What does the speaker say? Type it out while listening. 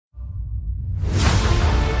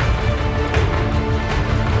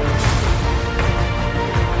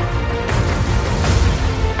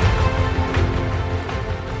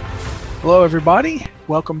Hello, everybody.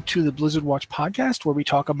 Welcome to the Blizzard Watch podcast, where we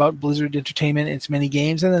talk about Blizzard Entertainment and its many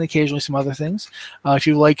games, and then occasionally some other things. If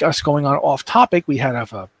you like us going on off-topic, we had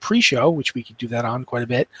a pre-show, which we could do that on quite a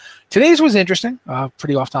bit. Today's was interesting,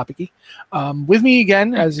 pretty off-topic-y. With me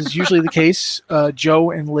again, as is usually the case,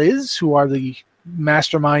 Joe and Liz, who are the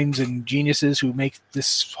masterminds and geniuses who make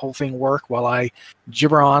this whole thing work while I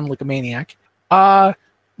gibber on like a maniac. Yeah,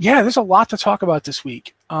 there's a lot to talk about this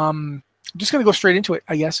week. I'm just going to go straight into it,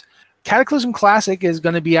 I guess. Cataclysm Classic is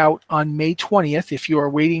going to be out on May 20th if you are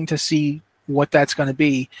waiting to see what that's going to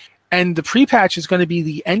be. And the pre-patch is going to be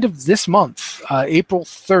the end of this month, April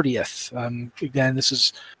 30th. Again, this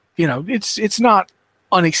is, it's not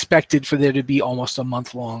unexpected for there to be almost a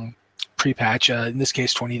month-long pre-patch, in this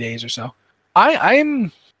case 20 days or so. I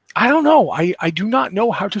don't know. I do not know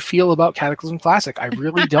how to feel about Cataclysm Classic. I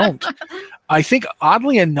really don't. I think,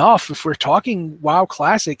 oddly enough, if we're talking WoW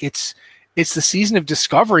Classic, it's the season of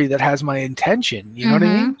discovery that has my intention. You know what I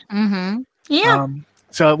mean? Mm-hmm. Yeah.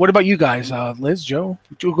 So what about you guys? Liz, Joe?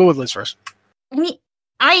 We'll go with Liz first.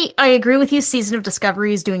 I agree with you. Season of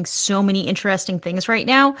Discovery is doing so many interesting things right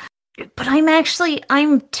now. But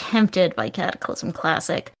I'm tempted by Cataclysm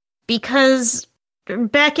Classic. Because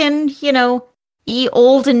back in, the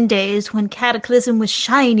olden days when Cataclysm was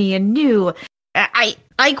shiny and new,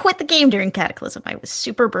 I quit the game during Cataclysm. I was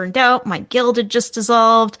super burned out. My guild had just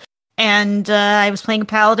dissolved. And I was playing a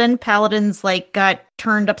paladin. Paladins got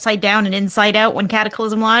turned upside down and inside out when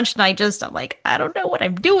Cataclysm launched. And I'm like, I don't know what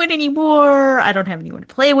I'm doing anymore. I don't have anyone to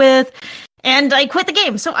play with. And I quit the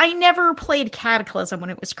game. So I never played Cataclysm when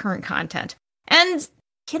it was current content. And,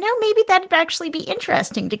 maybe that'd actually be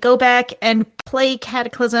interesting to go back and play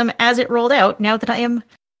Cataclysm as it rolled out now that I am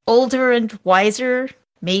older and wiser,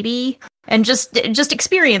 maybe. And just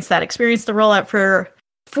experience that. Experience the rollout for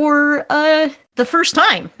the first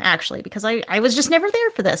time, actually, because I was just never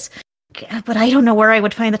there for this. But I don't know where I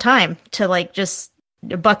would find the time to just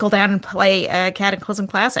buckle down and play Cataclysm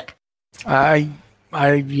Classic.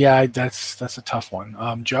 Yeah, that's a tough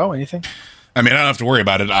one. Joe, anything? I don't have to worry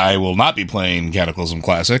about it. I will not be playing Cataclysm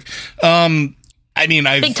Classic.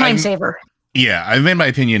 Big time saver. Yeah, I've made my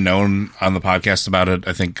opinion known on the podcast about it,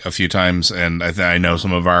 I think, a few times, and I know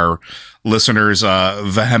some of our listeners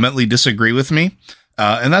vehemently disagree with me.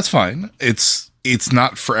 And that's fine. It's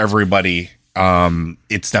not for everybody.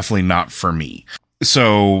 It's definitely not for me.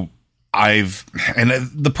 So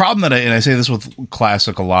the problem that I say this with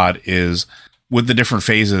Classic a lot is with the different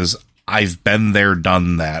phases, I've been there,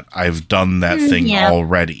 done that. I've done that thing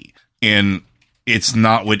already. And it's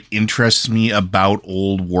not what interests me about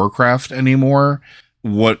old Warcraft anymore.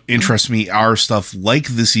 What interests me are stuff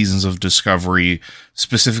like the Seasons of Discovery,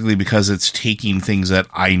 specifically because it's taking things that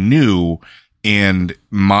I knew and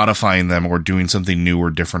modifying them or doing something new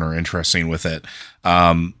or different or interesting with it.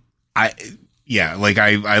 I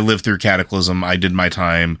lived through Cataclysm. I did my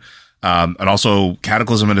time. And also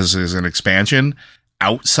Cataclysm is an expansion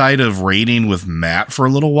outside of raiding with Matt for a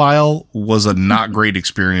little while was a not great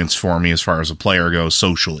experience for me as far as a player goes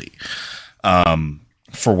socially.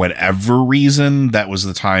 For whatever reason, that was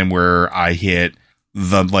the time where I hit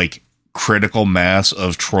the critical mass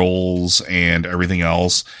of trolls and everything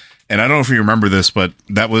else. And I don't know if you remember this, but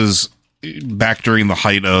that was back during the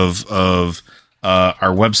height of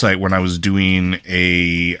our website when I was doing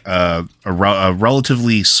a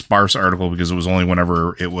relatively sparse article because it was only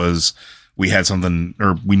whenever it was we had something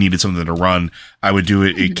or we needed something to run. I would do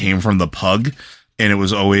it. It came from the pug, and it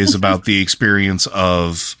was always about the experience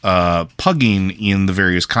of pugging in the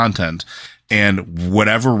various content. And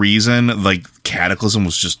whatever reason, Cataclysm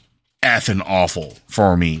was just effing awful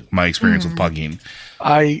for me. My experience with pugging.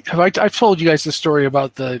 I've told you guys the story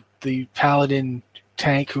about the paladin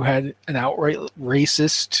tank who had an outright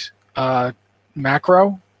racist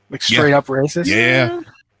macro, straight up racist. Yeah.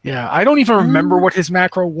 I don't even remember what his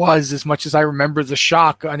macro was as much as I remember the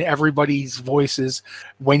shock on everybody's voices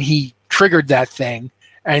when he triggered that thing,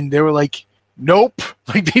 and they were like, "Nope!"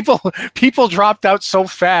 People dropped out so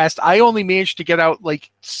fast. I only managed to get out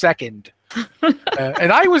second,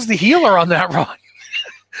 and I was the healer on that run.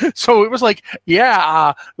 So it was one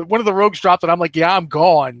of the rogues dropped, and I'm like, yeah, I'm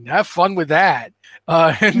gone. Have fun with that.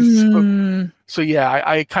 So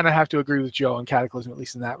I kind of have to agree with Joe on Cataclysm, at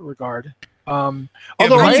least in that regard.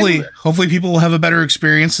 Hopefully people will have a better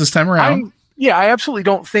experience this time around. I absolutely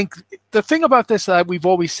don't think the thing about this that we've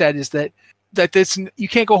always said is that this, you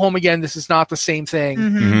can't go home again. This is not the same thing.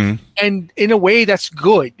 Mm-hmm. And in a way that's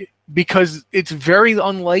good, because it's very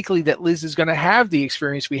unlikely that Liz is going to have the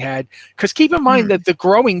experience we had. Because keep in mind that the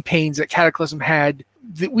growing pains that Cataclysm had,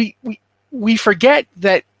 that we forget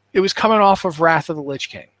that it was coming off of Wrath of the Lich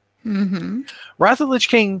King. Mm-hmm. Wrath of the Lich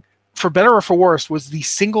King for better or for worse, was the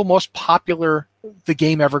single most popular the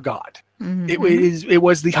game ever got. Mm-hmm. It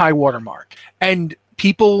was the high watermark. And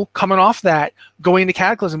people coming off that, going into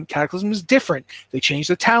Cataclysm was different. They changed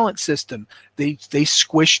the talent system. They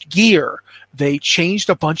squished gear. They changed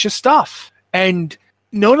a bunch of stuff. And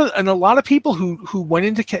a lot of people who went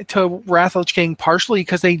into Wrath of the Lich King partially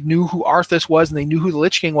because they knew who Arthas was and they knew who the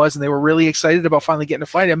Lich King was and they were really excited about finally getting to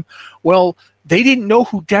fight him. Well, they didn't know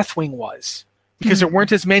who Deathwing was because there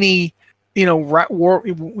weren't as many,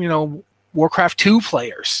 Warcraft 2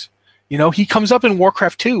 players. He comes up in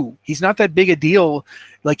Warcraft 2. He's not that big a deal.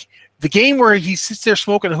 Like the game where he sits there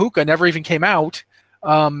smoking a hookah never even came out.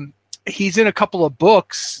 He's in a couple of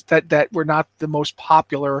books that were not the most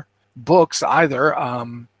popular books either.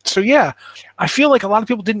 So yeah, I feel like a lot of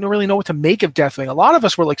people didn't really know what to make of Deathwing. A lot of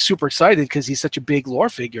us were like super excited because he's such a big lore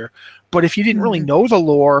figure. But if you didn't really know the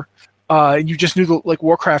lore, and you just knew the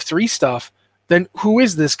Warcraft 3 stuff, then who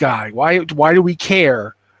is this guy? Why do we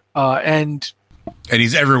care? And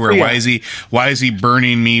he's everywhere. Yeah. Why is he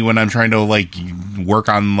burning me when I'm trying to work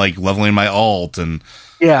on leveling my alt and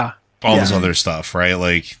all this other stuff, right?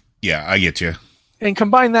 I get you. And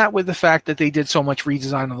combine that with the fact that they did so much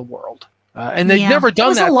redesign of the world. And they'd never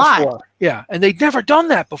done that before. Yeah, and they'd never done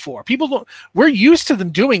that before. We're used to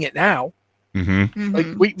them doing it now.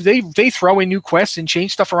 Mm-hmm. They throw in new quests and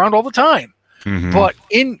change stuff around all the time. Mm-hmm. But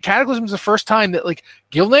in Cataclysm is the first time that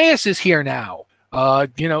Gilneas is here now.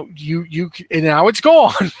 You and now it's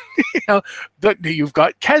gone. You've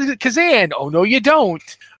got Kazan. Oh no, you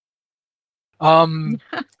don't.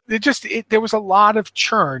 There was a lot of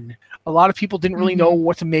churn. A lot of people didn't really know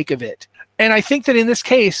what to make of it. And I think that in this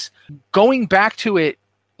case, going back to it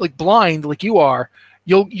blind like you are,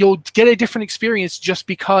 you'll get a different experience just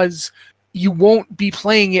because you won't be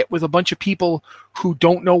playing it with a bunch of people who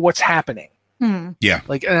don't know what's happening. Yeah.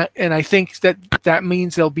 And I think that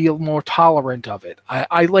means they'll be more tolerant of it.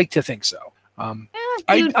 I like to think so.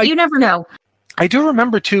 You never know. I do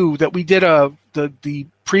remember too that we did the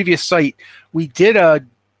previous site. We did a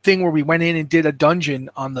thing where we went in and did a dungeon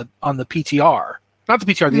on the PTR, not the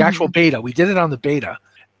PTR, the actual beta. We did it on the beta,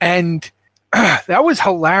 and that was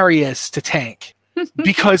hilarious to tank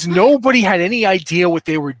because nobody had any idea what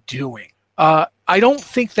they were doing. I don't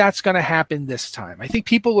think that's going to happen this time. I think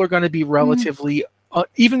people are going to be relatively,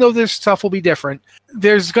 even though this stuff will be different,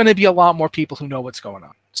 there's going to be a lot more people who know what's going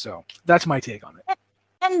on. So that's my take on it.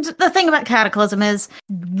 And the thing about Cataclysm is,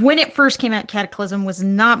 when it first came out, Cataclysm was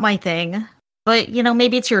not my thing. But,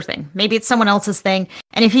 maybe it's your thing. Maybe it's someone else's thing.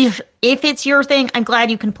 And if it's your thing, I'm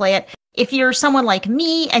glad you can play it. If you're someone like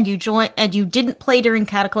me and you didn't play during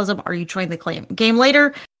Cataclysm or you joined the game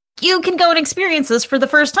later, you can go and experience this for the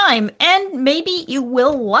first time, and maybe you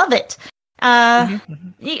will love it. But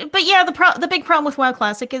yeah, the big problem with WoW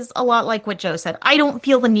Classic is a lot like what Joe said. I don't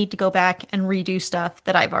feel the need to go back and redo stuff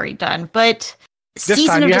that I've already done. But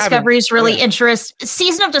Season of Discovery is really interesting.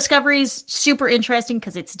 Season of Discovery is super interesting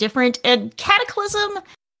because it's different, and Cataclysm,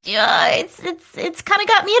 it's kind of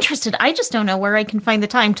got me interested. I just don't know where I can find the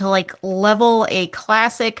time to level a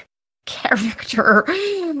classic character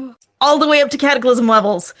all the way up to Cataclysm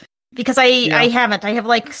levels. Because I haven't. I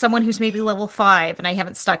have someone who's maybe level 5, and I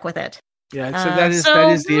haven't stuck with it. Yeah, so that is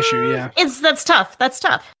the issue. Yeah, that's tough. That's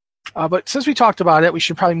tough. But since we talked about it, we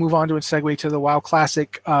should probably move on to and segue to the WoW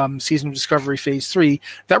Classic Season of Discovery Phase 3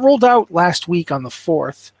 that rolled out last week on the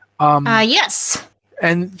 4th. Yes.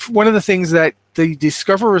 And one of the things that the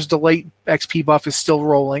Discoverer's Delight XP buff is still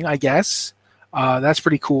rolling, I guess. That's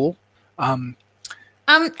pretty cool.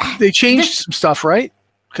 They changed some stuff, right?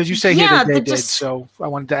 Because you say here they did, so I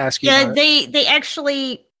wanted to ask you. Yeah, about they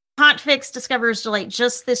actually hotfixed Discoverer's Delight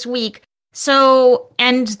just this week. So,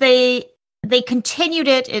 and they continued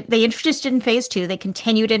it. They introduced it in Phase 2. They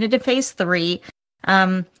continued it into Phase 3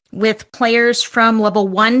 with players from level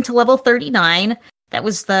 1 to level 39. That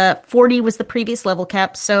was 40 was the previous level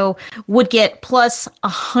cap, so would get plus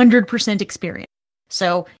 100% experience.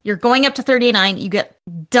 So you're going up to 39, you get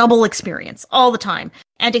double experience all the time,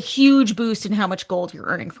 and a huge boost in how much gold you're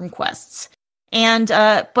earning from quests. And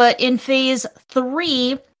but in Phase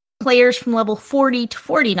 3, players from level 40 to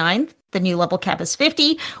 49, the new level cap is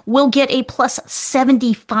 50, will get a plus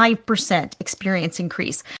 75% experience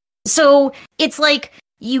increase. So it's like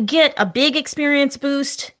you get a big experience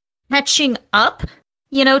boost catching up,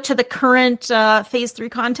 to the current Phase 3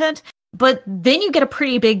 content, but then you get a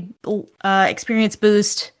pretty big experience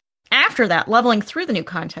boost after that, leveling through the new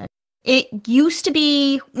content. It used to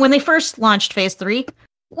be, when they first launched Phase 3,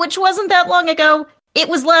 which wasn't that long ago, it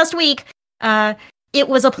was last week, it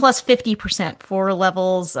was a plus 50% for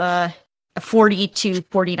levels 40 to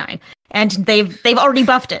 49. And they've already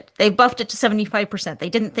buffed it. They've buffed it to 75%. They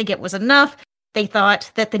didn't think it was enough. They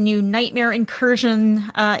thought that the new Nightmare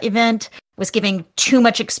Incursion event was giving too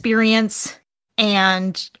much experience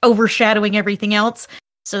and overshadowing everything else.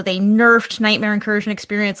 So they nerfed Nightmare Incursion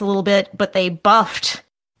experience a little bit, but they buffed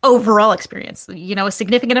overall experience, a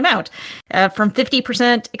significant amount. From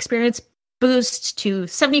 50% experience boost to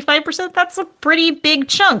 75%, that's a pretty big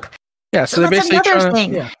chunk. Yeah, so they're basically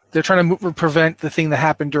they're trying to prevent the thing that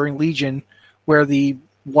happened during Legion, where the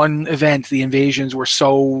one event, the invasions, were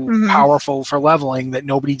so powerful for leveling that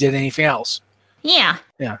nobody did anything else. Yeah.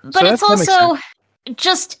 Yeah. But so it's also,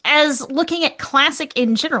 just as looking at Classic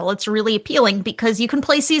in general, it's really appealing because you can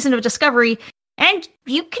play Season of Discovery and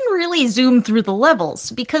you can really zoom through the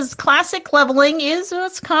levels, because Classic leveling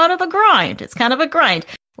it's kind of a grind. It's kind of a grind,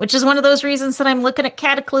 which is one of those reasons that I'm looking at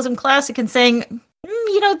Cataclysm Classic and saying,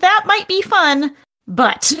 that might be fun,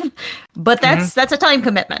 but that's a time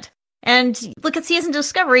commitment. And look at Season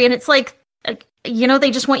Discovery, and it's like,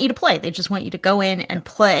 they just want you to play. They just want you to go in and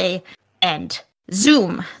play and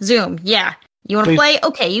zoom. Yeah. You want to play?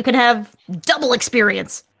 Okay, you can have double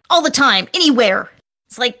experience all the time, anywhere.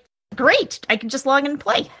 It's like, great. I can just log in and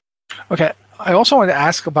play. Okay. I also wanted to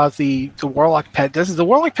ask about the Warlock pet. Does the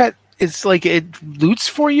Warlock pet, it's like it loots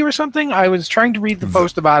for you or something? I was trying to read the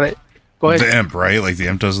post about it. Go ahead. The imp, right? Like the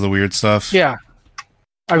imp does the weird stuff. Yeah,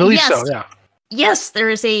 I believe so. Yeah. Yes,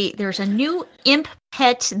 there's a new imp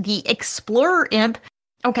pet, the Explorer imp.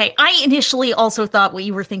 Okay, I initially also thought what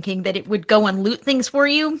you were thinking, that it would go and loot things for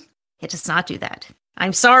you. It does not do that.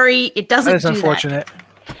 I'm sorry, it doesn't do that. That is unfortunate.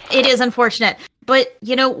 It is unfortunate. But,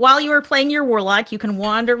 while you are playing your Warlock, you can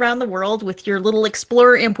wander around the world with your little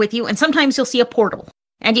Explorer imp with you, and sometimes you'll see a portal.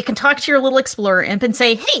 And you can talk to your little Explorer imp and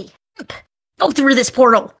say, hey, imp, go through this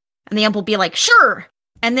portal. And the imp will be like, sure.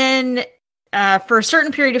 And then for a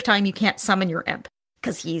certain period of time, you can't summon your imp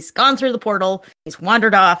because he's gone through the portal. He's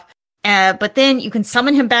wandered off. But then you can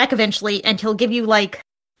summon him back eventually, and he'll give you like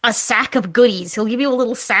a sack of goodies. He'll give you a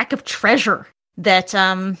little sack of treasure that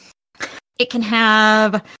it can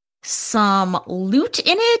have some loot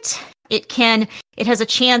in it. It has a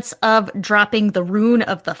chance of dropping the rune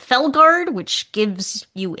of the Felguard, which gives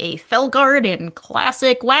you a Felguard in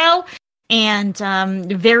Classic WoW, and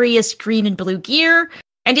various green and blue gear.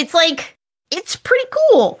 And it's pretty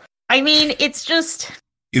cool. I mean, it's just...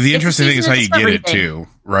 The interesting thing is how you get it too,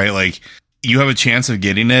 right? Like, you have a chance of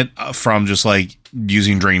getting it from just like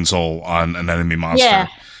using Drain Soul on an enemy monster. Yeah.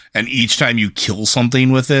 And each time you kill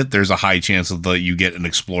something with it, there's a high chance that you get an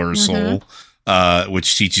Explorer Soul,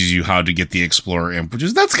 which teaches you how to get the Explorer Imp,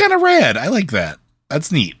 that's kind of rad. I like that.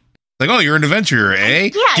 That's neat. Like, oh, you're an adventurer,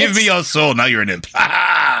 eh? Yeah, give me your soul. Now you're an imp.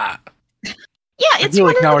 Yeah, it's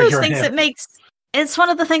one of those things that makes... It's one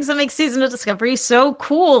of the things that makes Season of Discovery so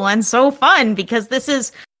cool and so fun, because this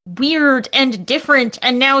is weird and different,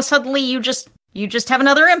 and now suddenly you just have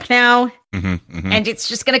another imp now, and it's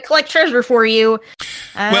just going to collect treasure for you.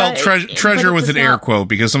 Well, treasure with an air quote,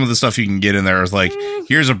 because some of the stuff you can get in there is like,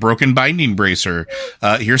 here's a broken binding bracer,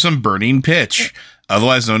 here's some burning pitch,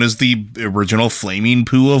 otherwise known as the original flaming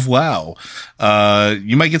poo of WoW.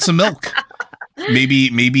 You might get some milk. maybe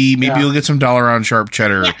you'll get some dollar on sharp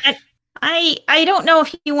cheddar. Yeah, I don't know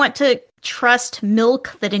if you want to trust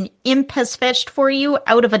milk that an imp has fetched for you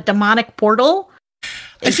out of a demonic portal.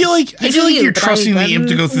 I feel like you're trusting the imp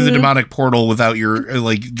to go through the demonic portal without your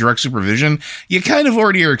like direct supervision. You kind of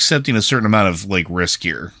already are accepting a certain amount of like risk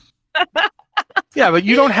here. Yeah, but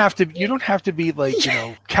you don't have to be like,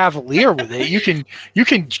 cavalier with it. You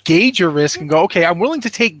can gauge your risk and go, okay, I'm willing to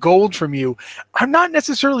take gold from you. I'm not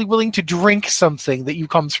necessarily willing to drink something that you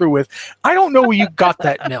come through with. I don't know where you got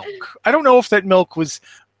that milk. I don't know if that milk was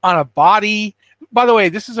on a body. By the way,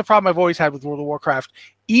 this is a problem I've always had with World of Warcraft.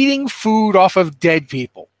 Eating food off of dead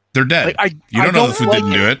people. They're dead. Like, you don't know the food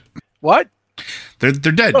didn't do it. What? They're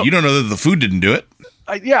dead. Oh. You don't know that the food didn't do it.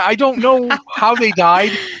 I don't know how they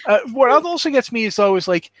died. What also gets me is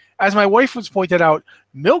like, as my wife was pointed out,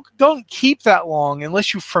 milk don't keep that long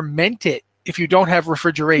unless you ferment it. If you don't have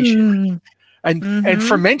refrigeration, and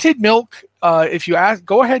fermented milk, if you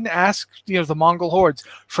go ahead and ask, the Mongol hordes,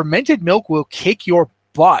 fermented milk will kick your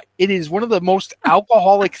butt. It is one of the most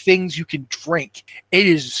alcoholic things you can drink. It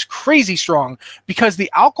is crazy strong because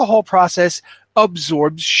the alcohol process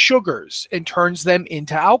absorbs sugars and turns them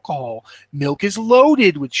into alcohol. Milk is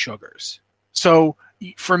loaded with sugars. So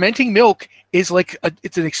fermenting milk is like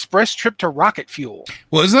it's an express trip to rocket fuel.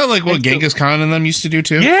 Well, isn't that like what Genghis Khan and them used to do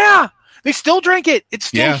too? Yeah, they still drink it. It's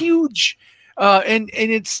still huge. And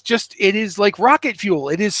it is like rocket fuel.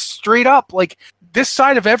 It is straight up like this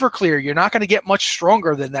side of Everclear. You're not going to get much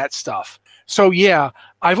stronger than that stuff. So yeah,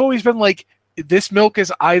 I've always been like, this milk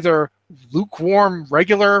is either lukewarm,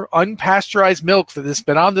 regular, unpasteurized milk that has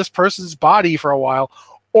been on this person's body for a while,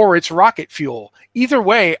 or it's rocket fuel. Either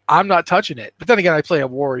way, I'm not touching it. But then again, I play a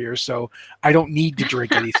warrior, so I don't need to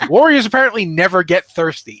drink anything. Warriors apparently never get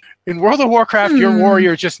thirsty. In World of Warcraft, your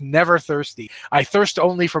warrior is just never thirsty. I thirst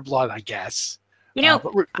only for blood, I guess.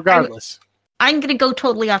 But regardless. I'm going to go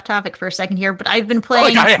totally off topic for a second here, but I've been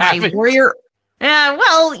playing my warrior.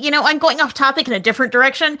 I'm going off topic in a different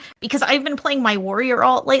direction because I've been playing my warrior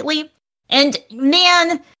alt lately. And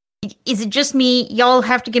man, is it just me? Y'all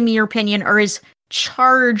have to give me your opinion, or is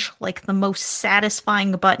charge like the most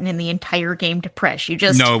satisfying button in the entire game to press? You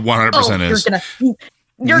just no, 100% is.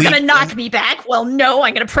 You're gonna knock me back. Well, no,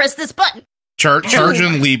 I'm gonna press this button. Charge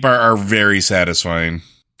and leap are very satisfying.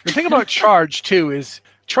 The thing about charge too is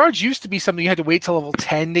charge used to be something you had to wait till level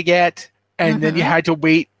 10 to get, and then you had to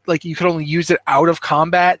wait, like you could only use it out of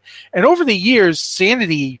combat. And over the years,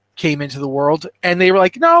 sanity came into the world, and they were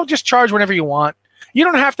like, no, just charge whenever you want. You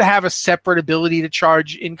don't have to have a separate ability to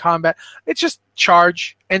charge in combat. It's just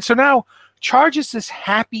charge. And so now charge is this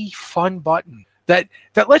happy, fun button that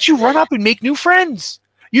lets you run up and make new friends.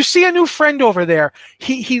 You see a new friend over there.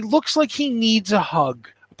 He looks like he needs a hug,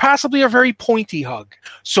 possibly a very pointy hug.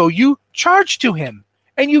 So you charge to him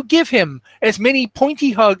and you give him as many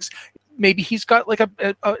pointy hugs. Maybe he's got like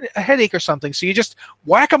a headache or something. So you just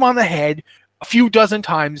whack him on the head a few dozen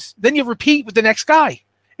times. Then you repeat with the next guy.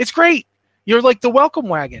 It's great. You're like the welcome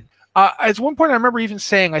wagon. At one point, I remember even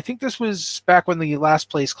saying, I think this was back when the last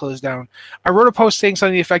place closed down, I wrote a post saying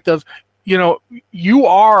something to the effect of, you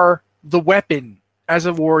are the weapon as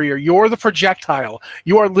a warrior. You're the projectile.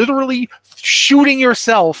 You are literally shooting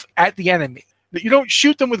yourself at the enemy. You don't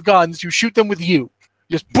shoot them with guns. You shoot them with you.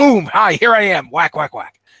 Just boom. Hi, here I am. Whack, whack,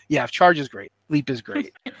 whack. Yeah, charge is great. Leap is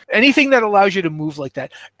great. Anything that allows you to move like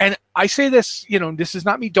that. And I say this, this is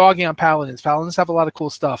not me dogging on paladins. Paladins have a lot of cool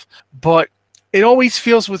stuff, but it always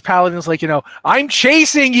feels with paladins like, I'm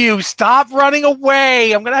chasing you. Stop running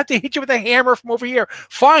away. I'm going to have to hit you with a hammer from over here.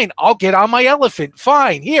 Fine. I'll get on my elephant.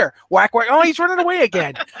 Fine. Here. Whack, whack. Oh, he's running away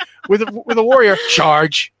again. With a warrior,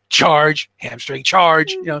 charge, hamstring,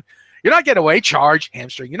 charge. You're not getting away. Charge,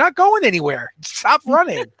 hamstring. You're not going anywhere. Stop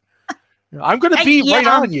running. I'm going to be right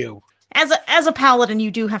on you. As a paladin, you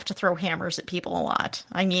do have to throw hammers at people a lot.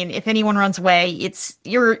 I mean, if anyone runs away,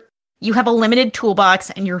 you have a limited toolbox,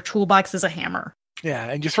 and your toolbox is a hammer. Yeah,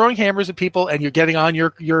 and you're throwing hammers at people, and you're getting on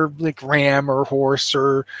your like ram or horse,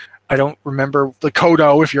 or I don't remember, the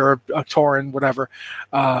Kodo if you're a Tauren, whatever,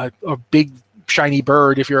 a big shiny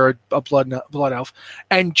bird if you're a blood elf,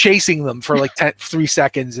 and chasing them for like 3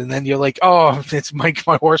 seconds, and then you're like, oh, it's my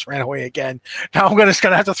horse ran away again. Now I'm just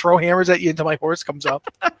gonna have to throw hammers at you until my horse comes up.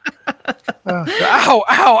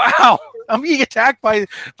 Ow! I'm being attacked by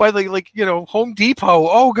Home Depot.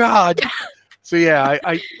 Oh God! So yeah,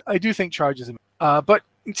 I do think charges. But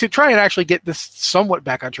to try and actually get this somewhat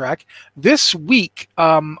back on track, this week,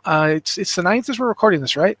 it's the 9th as we're recording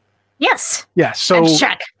this, right? Yes. Yeah. So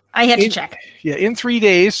I had to check. Yeah, in 3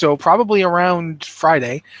 days, so probably around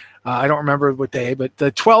Friday. I don't remember what day, but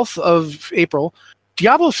the 12th of April,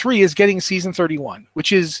 Diablo 3 is getting Season 31,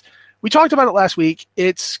 which is, we talked about it last week.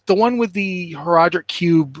 It's the one with the Herodric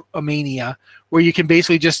Cube mania, where you can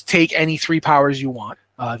basically just take any 3 powers you want.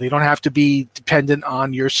 They don't have to be dependent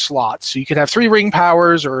on your slots. So you could have 3 ring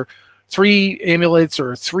powers or 3 amulets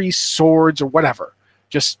or 3 swords or whatever.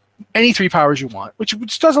 Just any 3 powers you want,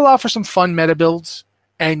 which does allow for some fun meta builds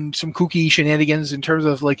and some kooky shenanigans in terms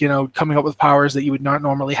of coming up with powers that you would not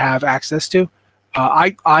normally have access to.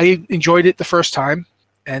 I enjoyed it the first time,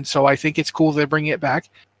 and so I think it's cool they're bringing it back.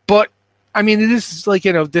 But I mean, it is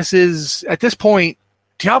this is, at this point,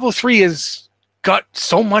 Diablo 3 has got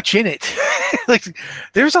so much in it.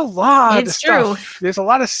 There's a lot of stuff. There's a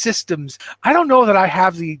lot of systems. I don't know that I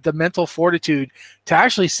have the mental fortitude to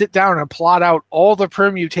actually sit down and plot out all the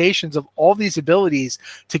permutations of all these abilities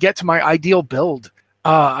to get to my ideal build.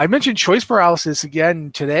 I mentioned choice paralysis again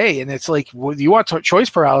today, and it's like, well, you want choice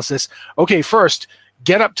paralysis? Okay, first,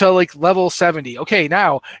 get up to level 70. Okay,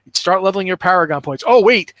 now start leveling your Paragon points. Oh,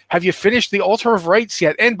 wait, have you finished the Altar of Rights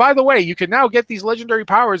yet? And by the way, you can now get these legendary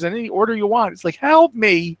powers in any order you want. It's like, help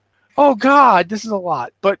me. Oh, God, this is a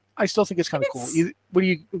lot. But I still think it's kind of cool. What do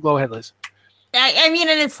you go ahead, Liz? I mean,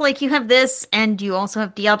 and it's like you have this, and you also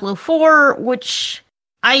have Diablo 4, which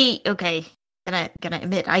gonna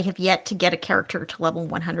admit, I have yet to get a character to level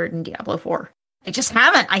 100 in Diablo 4. I just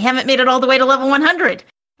haven't. I haven't made it all the way to level 100.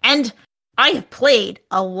 And I have played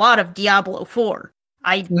a lot of Diablo 4.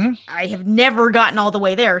 I have never gotten all the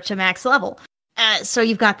way there to max level. So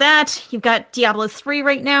you've got that. You've got Diablo 3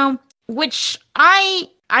 right now, which I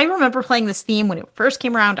remember playing this theme when it first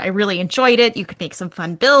came around. I really enjoyed it. You could make some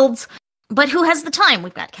fun builds. But who has the time?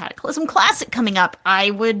 We've got Cataclysm Classic coming up.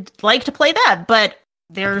 I would like to play that, but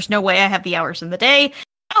there's no way I have the hours in the day.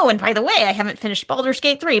 Oh, and by the way, I haven't finished Baldur's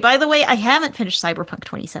Gate 3. By the way, I haven't finished Cyberpunk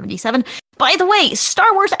 2077. By the way,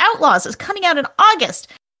 Star Wars Outlaws is coming out in August.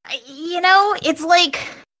 It's like,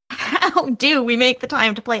 how do we make the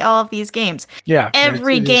time to play all of these games? Yeah.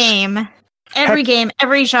 Every game,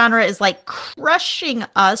 every genre is like crushing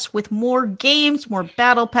us with more games, more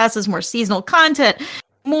battle passes, more seasonal content,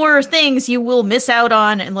 more things you will miss out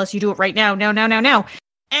on unless you do it right now.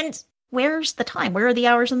 And where's the time? Where are the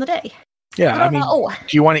hours in the day? Yeah,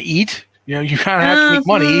 do you want to eat? You kind of have to make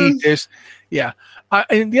money.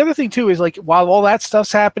 And the other thing too is like while all that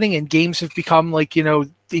stuff's happening and games have become like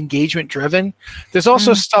engagement driven, there's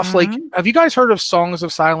also stuff like, have you guys heard of Songs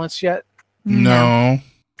of Silence yet? No.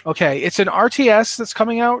 Okay, it's an RTS that's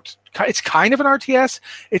coming out. It's kind of an RTS.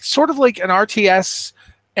 It's sort of like an RTS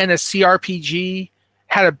and a CRPG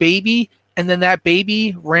had a baby, and then that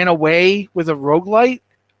baby ran away with a roguelite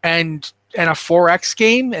and a 4X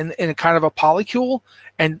game and a kind of a polycule.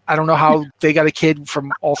 And I don't know how they got a kid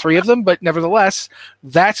from all three of them, but nevertheless,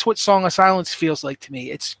 that's what Song of Silence feels like to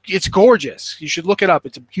me. It's gorgeous. You should look it up.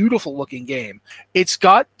 It's a beautiful looking game. It's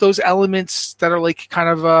got those elements that are like kind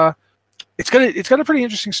of it's got a pretty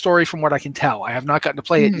interesting story from what I can tell. I have not gotten to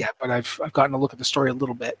play it yet, but I've gotten to look at the story a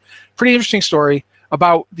little bit. Pretty interesting story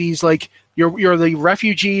about these like you're the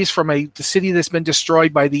refugees from the city that's been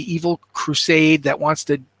destroyed by the evil crusade that wants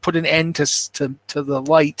to put an end to the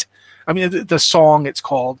light. I mean the song it's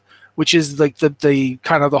called, which is like the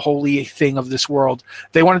kind of the holy thing of this world.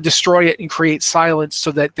 They want to destroy it and create silence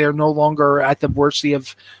so that they're no longer at the mercy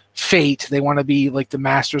of fate. They want to be like the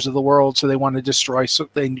masters of the world, so they want to destroy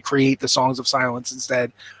and create the Songs of Silence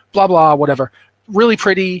instead. Blah blah whatever. Really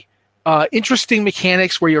pretty, interesting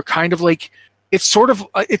mechanics where you're kind of like. It's sort of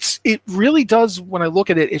it really does when I look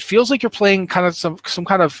at it. It feels like you're playing kind of some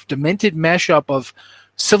kind of demented mashup of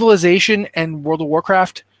Civilization and World of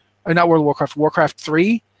Warcraft, not World of Warcraft, Warcraft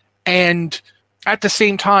 3, and at the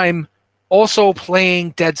same time also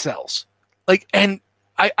playing Dead Cells. Like, and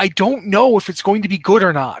I don't know if it's going to be good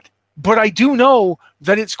or not, but I do know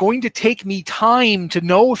that it's going to take me time to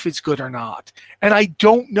know if it's good or not, and I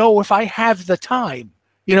don't know if I have the time.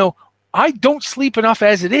 I don't sleep enough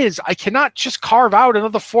as it is. I cannot just carve out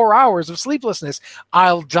another 4 hours of sleeplessness.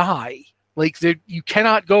 I'll die. Like, you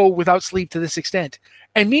cannot go without sleep to this extent.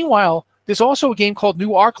 And meanwhile, there's also a game called New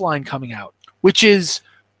Arcline coming out,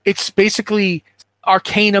 it's basically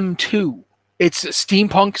Arcanum 2. It's a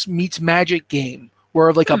steampunk meets magic game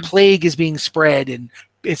where like a plague is being spread, and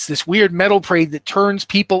it's this weird metal plague that turns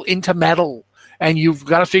people into metal. And you've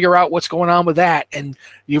got to figure out what's going on with that. And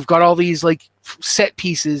you've got all these like set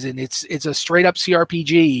pieces, and it's a straight up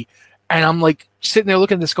CRPG. And I'm like sitting there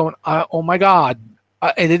looking at this going, oh my God,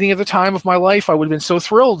 at any other time of my life, I would have been so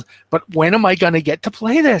thrilled. But when am I going to get to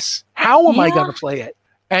play this? How am I going to play it?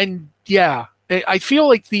 And yeah, I feel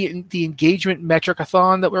like the engagement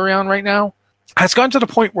metric-a-thon that we're on right now has gotten to the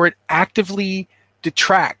point where it actively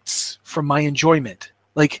detracts from my enjoyment.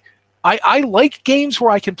 Like, I like games where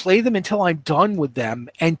I can play them until I'm done with them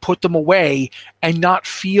and put them away and not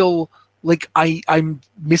feel like I'm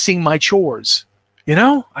missing my chores.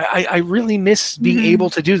 I really miss being able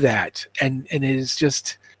to do that. And it is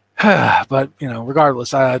just, but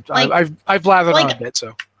regardless, I've blathered on a bit.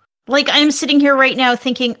 So like, I'm sitting here right now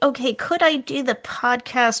thinking, okay, could I do the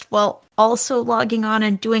podcast while also logging on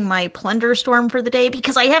and doing my Plunder Storm for the day?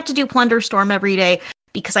 Because I have to do Plunder Storm every day.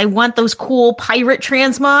 Because I want those cool pirate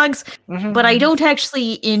transmogs, but I don't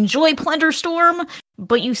actually enjoy Plunder Storm.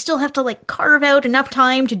 But you still have to like carve out enough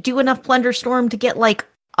time to do enough Plunder Storm to get like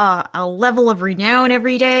a level of renown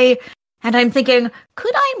every day. And I'm thinking,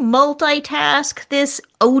 could I multitask this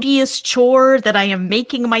odious chore that I am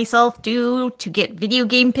making myself do to get video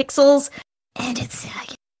game pixels? And it's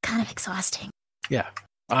kind of exhausting. Yeah.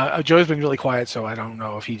 Joe's been really quiet, so I don't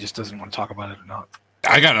know if he just doesn't want to talk about it or not.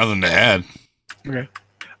 I got nothing to add. Okay.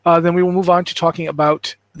 Then we will move on to talking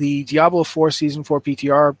about the Diablo 4 Season 4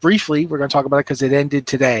 PTR. Briefly, we're going to talk about it because it ended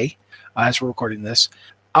today as we're recording this.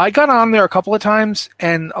 I got on there a couple of times,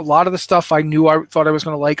 and a lot of the stuff I thought I was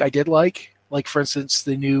going to like, I did like. Like, for instance,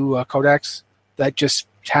 the new codex that just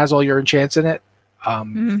has all your enchants in it.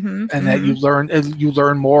 And that you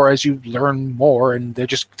learn more as you learn more, and they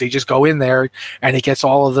just go in there, and it gets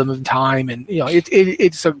all of them in time, and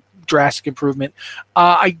it's a drastic improvement.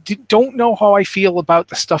 I don't know how I feel about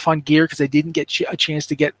the stuff on gear because I didn't get a chance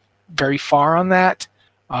to get very far on that.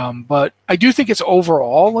 But I do think it's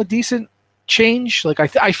overall a decent change. Like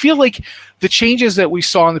I feel like the changes that we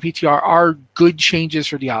saw in the PTR are good changes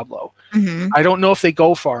for Diablo. Mm-hmm. I don't know if they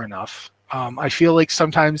go far enough. I feel like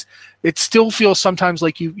sometimes it still feels sometimes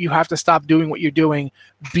like you have to stop doing what you're doing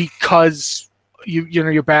because you know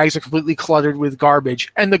your bags are completely cluttered with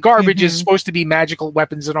garbage, and the garbage is supposed to be magical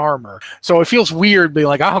weapons and armor. So it feels weird being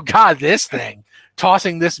like, oh god, this thing,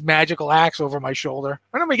 tossing this magical axe over my shoulder.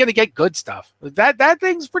 When am I going to get good stuff? That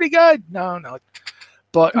thing's pretty good. No.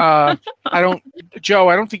 But Joe,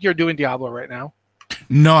 I don't think you're doing Diablo right now.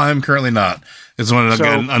 No, I'm currently not. It's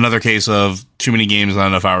another case of too many games, not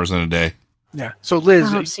enough hours in a day. Yeah. So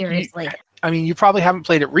Liz, seriously. You probably haven't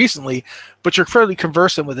played it recently, but you're fairly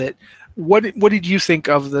conversant with it. What did you think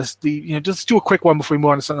of this? Just do a quick one before we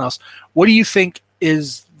move on to something else. What do you think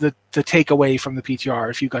is the takeaway from the PTR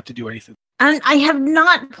if you got to do anything? And I have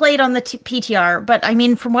not played on the PTR, but I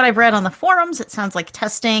mean, from what I've read on the forums, it sounds like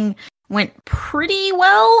testing went pretty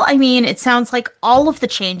well. I mean, it sounds like all of the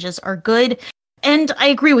changes are good. And I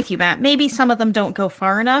agree with you, Matt. Maybe some of them don't go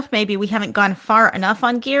far enough. Maybe we haven't gone far enough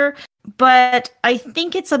on gear. But I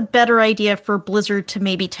think it's a better idea for Blizzard to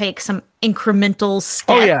maybe take some incremental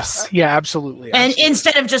steps. Oh, yes. Yeah, absolutely. And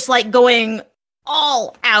instead of just like going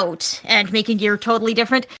all out and making gear totally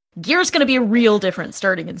different, gear's going to be real different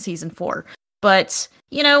starting in Season 4. But,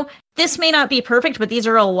 this may not be perfect, but these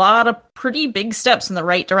are a lot of pretty big steps in the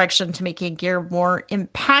right direction to making gear more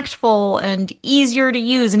impactful and easier to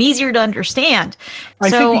use and easier to understand. I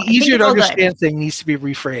think the easier to understand thing needs to be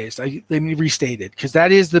rephrased. Restated, because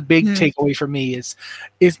that is the big takeaway for me is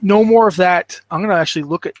no more of that. I'm going to actually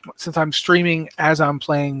look at, since I'm streaming as I'm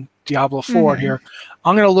playing Diablo 4 here,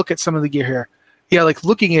 I'm going to look at some of the gear here. Yeah, like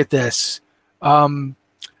looking at this,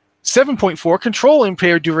 7.4 control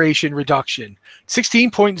impaired duration reduction,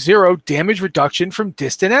 16.0 damage reduction from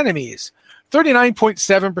distant enemies,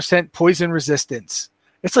 39.7% poison resistance.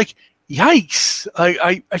 It's like, yikes.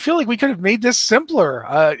 I feel like we could have made this simpler.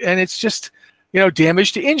 And it's just,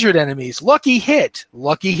 damage to injured enemies, lucky hit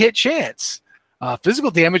chance,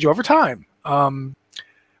 physical damage over time.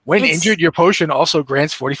 When injured, your potion also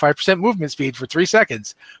grants 45% movement speed for 3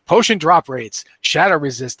 seconds, potion drop rates, shadow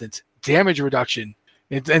resistance, damage reduction,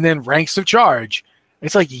 and then ranks of charge.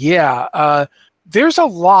 It's like, there's a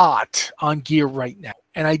lot on gear right now.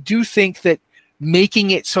 And I do think that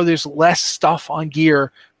making it so there's less stuff on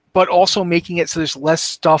gear, but also making it so there's less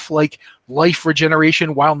stuff like life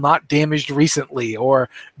regeneration while not damaged recently or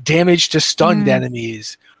damage to stunned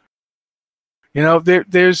enemies.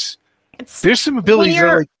 There's some abilities that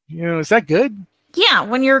are like, is that good? Yeah,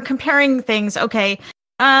 when you're comparing things, okay.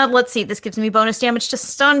 Let's see. This gives me bonus damage to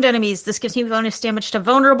stunned enemies. This gives me bonus damage to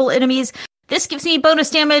vulnerable enemies. This gives me bonus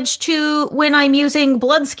damage to when I'm using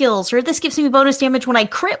blood skills, or this gives me bonus damage when I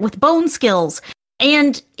crit with bone skills.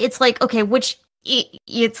 And it's like, okay,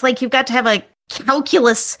 it's like you've got to have a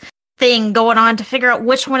calculus thing going on to figure out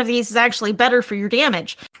which one of these is actually better for your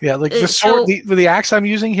damage. Yeah, like the sword, the axe I'm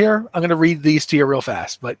using here, I'm going to read these to you real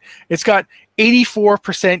fast, but it's got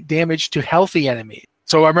 84% damage to healthy enemies.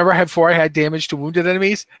 So I remember I had damage to wounded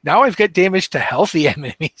enemies. Now I've got damage to healthy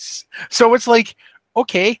enemies. So it's like,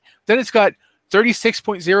 okay. Then it's got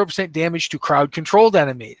 36.0% damage to crowd-controlled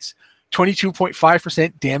enemies,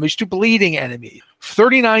 22.5% damage to bleeding enemies,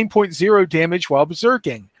 39.0 damage while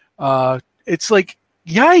berserking. It's like,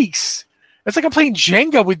 yikes. It's like I'm playing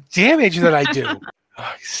Jenga with damage that I do.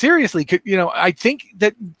 Seriously, I think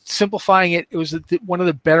that simplifying it was one of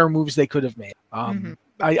the better moves they could have made.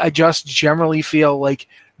 I just generally feel like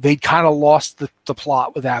they kind of lost the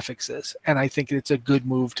plot with affixes, and I think it's a good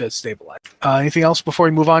move to stabilize. Anything else before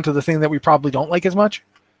we move on to the thing that we probably don't like as much?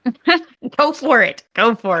 Go for it.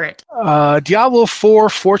 Diablo 4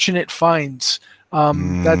 Fortunate Finds.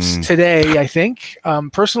 That's today, I think.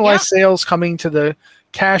 Personalized sales coming to the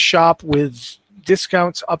cash shop with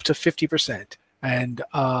discounts up to 50%. And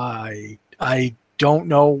I don't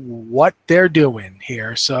know what they're doing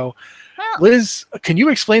here. So, Liz, can you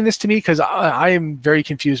explain this to me? Because I am very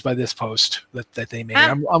confused by this post that they made.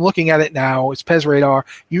 I'm looking at it now. It's Pez Radar.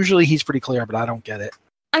 Usually he's pretty clear, but I don't get it.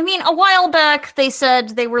 I mean, a while back, they said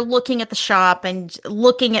they were looking at the shop and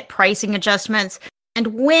looking at pricing adjustments. And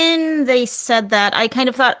when they said that, I kind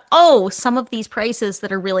of thought, some of these prices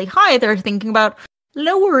that are really high, they're thinking about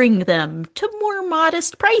lowering them to more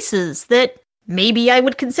modest prices that maybe I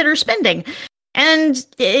would consider spending. And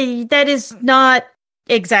that is not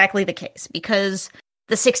exactly the case, because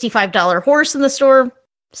the $65 horse in the store,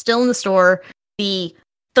 still in the store, the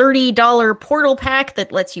 $30 portal pack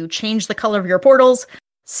that lets you change the color of your portals,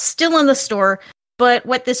 still in the store. But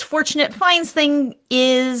what this Fortunate Finds thing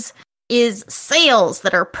is sales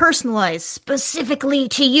that are personalized specifically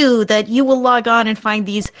to you, that you will log on and find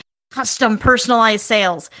these custom personalized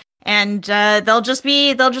sales, and they'll just be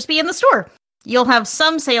in the store. You'll have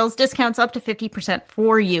some sales discounts up to 50%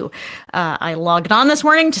 for you. I logged on this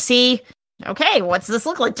morning to see, okay, what's this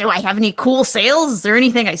look like? Do I have any cool sales? Is there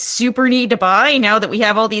anything I super need to buy now that we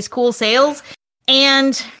have all these cool sales?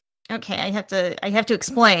 And okay, I have to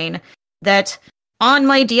explain that on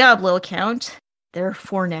my Diablo account, there are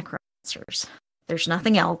 4 necromancers. There's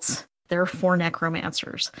nothing else. There are 4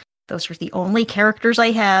 necromancers. Those are the only characters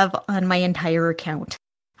I have on my entire account.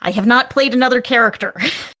 I have not played another character.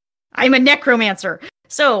 I'm a necromancer.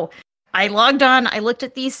 So I logged on, I looked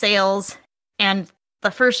at these sales, and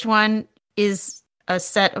the first one is a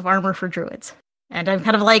set of armor for druids. And I'm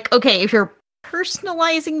kind of like, okay, if you're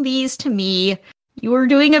personalizing these to me, you are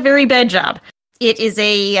doing a very bad job. It is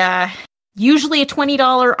usually a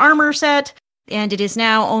 $20 armor set, and it is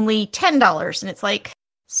now only $10. And it's like,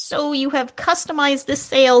 so you have customized this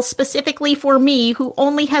sale specifically for me, who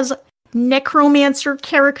only has necromancer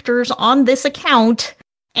characters on this account,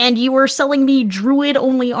 and you are selling me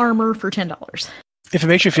druid-only armor for $10. If it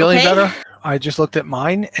makes you feel any better, I just looked at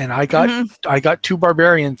mine, and I got 2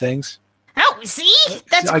 barbarian things. Oh, see?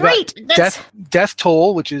 That's great. Death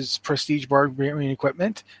Toll, which is prestige barbarian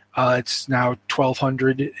equipment. It's now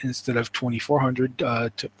 1,200 instead of 2,400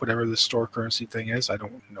 to whatever the store currency thing is. I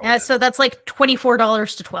don't know. Yeah, so that's like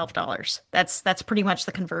 $24 to $12. That's pretty much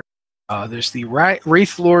the conversion. There's the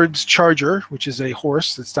Wraith Lord's Charger, which is a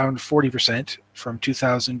horse that's down 40% from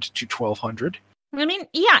 2,000 to 1,200. I mean,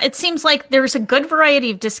 yeah, it seems like there's a good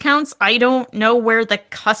variety of discounts. I don't know where the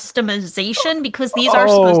customization, because these are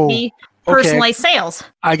supposed to be personalized sales.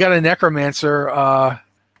 I got a necromancer.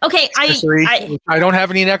 Okay, I don't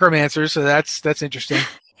have any necromancers, so that's interesting.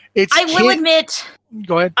 Will admit.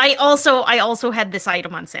 Go ahead. I also had this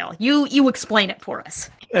item on sale. You explain it for us.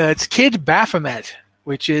 It's Kid Baphomet,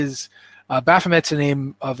 which is Baphomet's the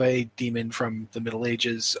name of a demon from the Middle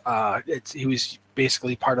Ages. He was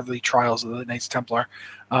basically part of the trials of the Knights Templar.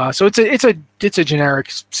 So it's a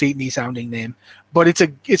generic Satan-y sounding name, but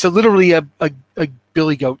it's literally a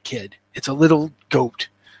billy goat kid. It's a little goat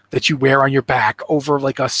that you wear on your back over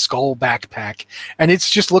like a skull backpack, and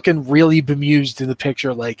it's just looking really bemused in the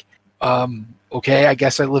picture. Like, okay, I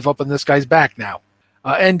guess I live up on this guy's back now.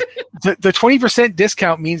 And the 20%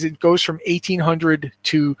 discount means it goes from 1,800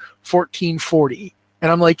 to 1,440,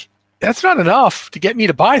 and I'm like, that's not enough to get me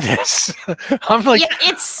to buy this. I'm like, yeah,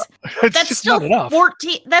 that's still not enough.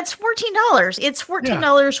 That's $14. It's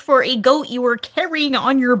 $14 for a goat you were carrying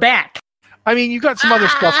on your back. I mean, you got some other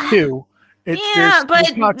stuff too. It's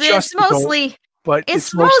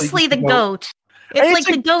mostly the goat. It's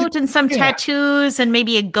like the goat and some tattoos and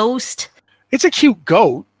maybe a ghost. It's a cute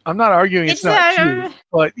goat. I'm not arguing it's not cute,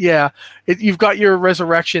 but yeah, you've got your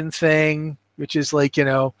resurrection thing, which is like,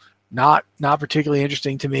 not particularly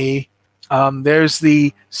interesting to me. There's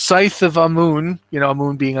the Scythe of Amun,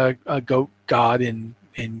 Amun being a goat god and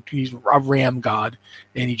he's a ram god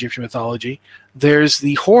in Egyptian mythology. There's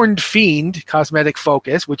the Horned Fiend cosmetic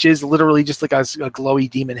focus, which is literally just like a glowy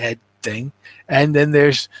demon head thing. And then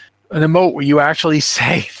there's an emote where you actually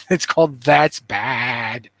say it's called "That's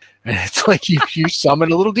Bad," and it's like you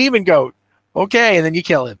summon a little demon goat, okay, and then you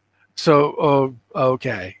kill him. So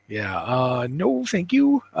okay, yeah, no, thank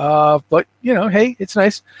you. But hey, it's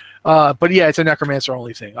nice. But yeah, it's a necromancer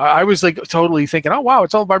only thing. I was like totally thinking, oh wow,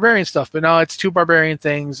 it's all barbarian stuff, but no, it's 2 barbarian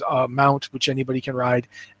things, mount which anybody can ride,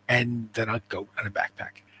 and then a goat and a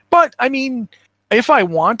backpack. But I mean, if I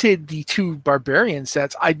wanted the 2 barbarian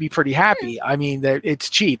sets, I'd be pretty happy. I mean, that it's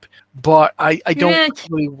cheap, but I don't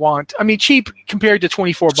really want. I mean, cheap compared to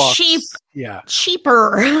 $24. Cheap, yeah,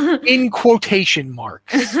 cheaper in quotation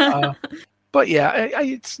marks. But yeah,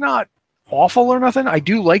 it's not awful or nothing. I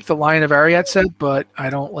do like the Lion of Ariat set, but I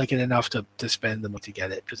don't like it enough to spend the money to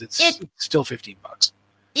get it because it's still $15.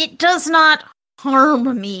 It does not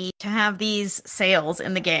harm me to have these sales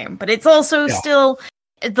in the game, but it's also still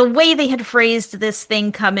the way they had phrased this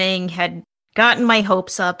thing coming had gotten my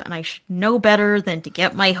hopes up, and I should know better than to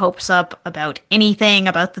get my hopes up about anything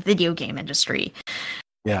about the video game industry.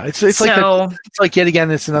 Yeah, it's like yet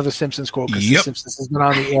again, it's another Simpsons quote because The Simpsons has been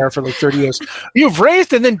on the air for like 30 years. You've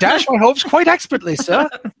raised and then dashed my hopes quite expertly, sir.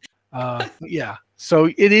 Yeah, so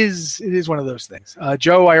it is one of those things.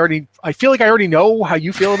 Joe, I feel like I already know how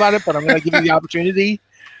you feel about it, but I'm going to give you the opportunity.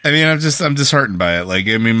 I mean, I'm disheartened by it. Like,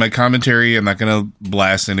 I mean, my commentary, I'm not going to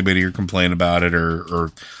blast anybody or complain about it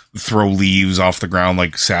or throw leaves off the ground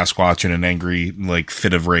like Sasquatch in an angry like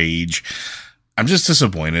fit of rage. I'm just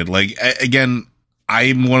disappointed. Like, again,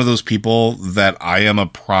 I'm one of those people that I am a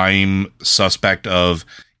prime suspect of.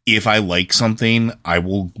 If I like something, I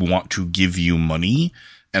will want to give you money.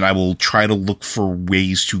 and I will try to look for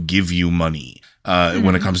ways to give you money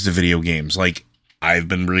when it comes to video games. Like, I've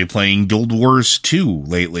been really playing Guild Wars 2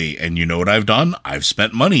 lately, and you know what I've done? I've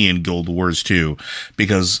spent money in Guild Wars 2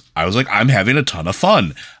 because I was like, I'm having a ton of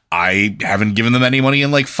fun. I haven't given them any money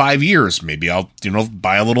in like 5 years. Maybe I'll,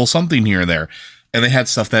 buy a little something here and there. And they had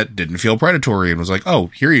stuff that didn't feel predatory and was like, oh,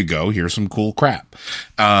 here you go. Here's some cool crap.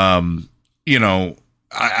 I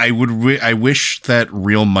wish that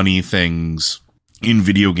real money things in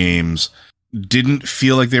video games didn't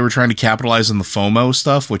feel like they were trying to capitalize on the FOMO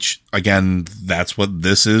stuff, which, again, that's what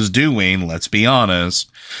this is doing. Let's be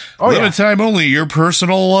honest. Limited time only, your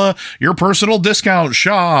personal discount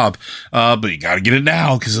shop. But you got to get it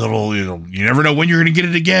now because you never know when you're going to get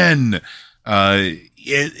it again.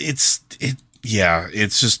 It's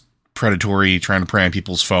just predatory, trying to prey on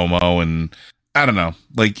people's FOMO. And I don't know,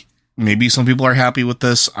 like, maybe some people are happy with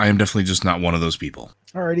this. I am definitely just not one of those people.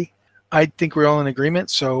 Alrighty. I think we're all in agreement.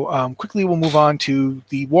 So quickly, we'll move on to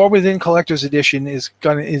the War Within Collector's Edition is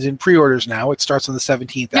in pre-orders now. It starts on the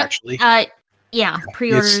 17th, actually.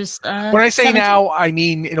 Pre-orders. When I say 17th. Now, I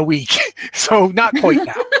mean in a week. So not quite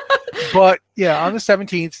now. But yeah, on the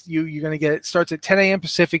 17th, you're going to get it. Starts at 10 a.m.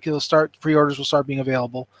 Pacific. Pre-orders will start being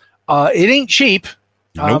available. It ain't cheap.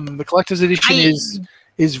 Nope. The Collector's Edition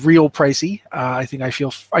is real pricey. I think I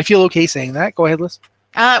feel okay saying that. Go ahead, Liz.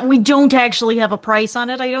 We don't actually have a price on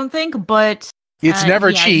it, I don't think, but it's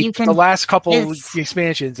never cheap. The last couple of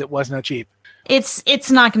expansions, it was not cheap.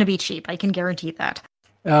 It's not going to be cheap. I can guarantee that.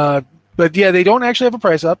 But yeah, they don't actually have a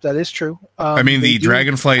price up. That is true. The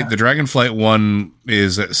Dragonflight one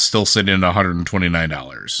is still sitting at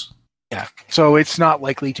 $129. Yeah, so it's not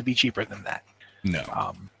likely to be cheaper than that.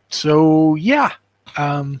 No. So yeah,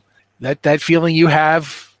 that feeling you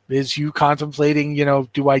have is you contemplating,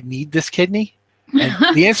 do I need this kidney?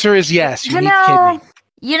 And the answer is yes. You need kidney.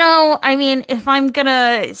 I mean, if I'm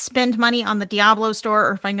gonna spend money on the Diablo store,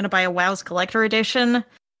 or if I'm gonna buy a WoW's Collector Edition,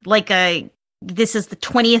 this is the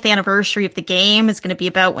 20th anniversary of the game. It's gonna be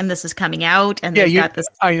about when this is coming out, and they've got this.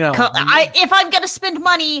 I know. If I'm gonna spend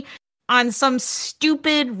money on some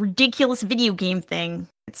stupid, ridiculous video game thing,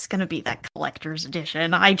 it's gonna be that Collector's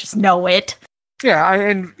Edition. I just know it.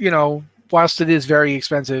 Yeah, whilst it is very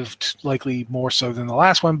expensive, likely more so than the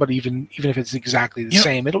last one, but even if it's exactly the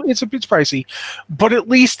same, it's pricey. But at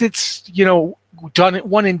least it's done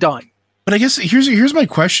one and done. But I guess here's my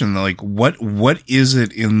question: like, what is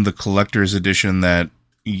it in the Collector's Edition that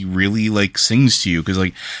really sings to you? Because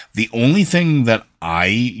the only thing that I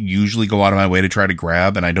usually go out of my way to try to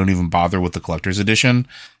grab, and I don't even bother with the Collector's Edition,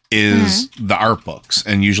 is the art books.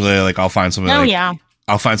 And usually I'll find somebody.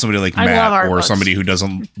 I'll find somebody like Matt or somebody who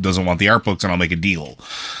doesn't want the art books, and I'll make a deal.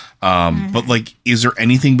 But is there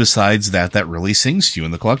anything besides that really sings to you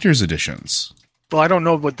in the collector's editions? Well, I don't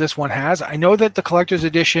know what this one has. I know that the collector's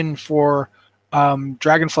edition for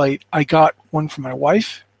Dragonflight, I got one for my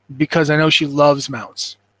wife because I know she loves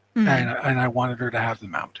mounts, and I wanted her to have the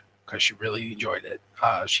mount because she really enjoyed it.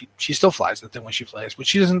 She still flies the thing when she plays, but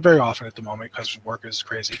she doesn't very often at the moment because work is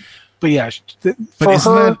crazy. But yeah, for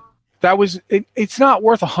her. That was it's not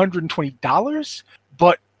worth $120,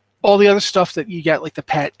 but all the other stuff that you get, like the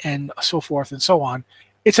pet and so forth and so on,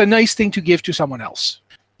 it's a nice thing to give to someone else.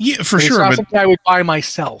 Yeah, for sure. It's not something I would buy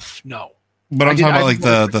myself. No. But I'm talking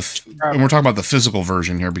about and we're talking about the physical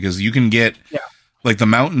version here, because you can get the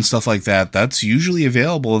mount and stuff like that. That's usually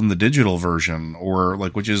available in the digital version, or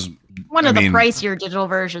which is one of the pricier digital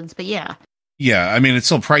versions. But yeah. Yeah, I mean it's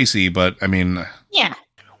still pricey, but I mean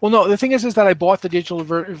Well, no, the thing is that I bought the digital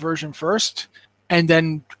version first and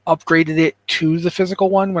then upgraded it to the physical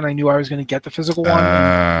one when I knew I was going to get the physical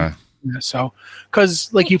one. So, because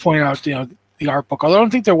you pointed out, the art book, although I don't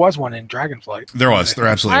think there was one in Dragonflight. There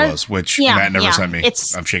absolutely was, which Matt never sent me.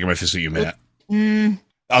 I'm shaking my fist at you, Matt.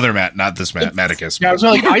 Other Matt, not this Matt, Matticus. Yeah, I was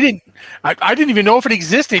I didn't even know if it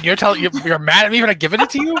existed. You're mad at me for not giving it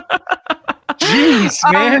to you?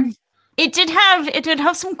 Jeez, man. It did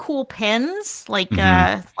have some cool pins, one for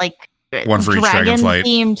each Dragonflight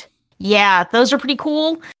themed. Yeah, those are pretty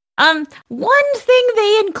cool. One thing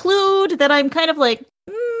they include that I'm kind of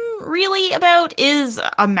really about is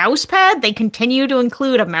a mouse pad. They continue to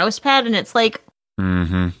include a mouse pad, and it's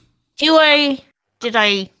did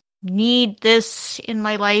I need this in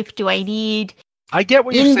my life? Do I need? I get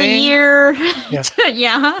what you're saying. In the year.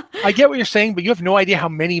 Yeah. I get what you're saying, but you have no idea how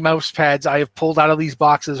many mouse pads I have pulled out of these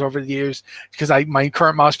boxes over the years because my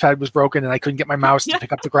current mouse pad was broken and I couldn't get my mouse to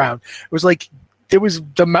pick up the ground. It was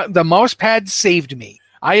the mouse pad saved me.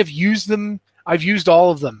 I have used them. I've used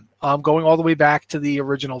all of them. Going all the way back to the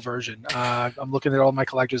original version. I'm looking at all my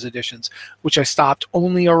collector's editions, which I stopped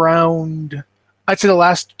only around, I'd say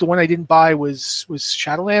the one I didn't buy was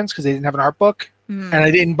Shadowlands because they didn't have an art book, and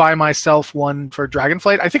I didn't buy myself one for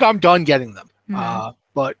Dragonflight. I think I'm done getting them.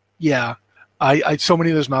 But yeah, I so many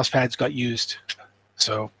of those mouse pads got used.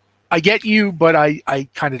 So I get you, but I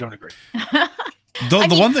kind of don't agree.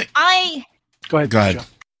 One thing. Go ahead. Go ahead,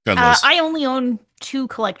 Liz. I only own 2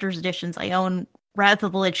 collector's editions. I own Wrath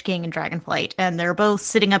of the Lich King and Dragonflight, and they're both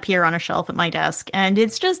sitting up here on a shelf at my desk. And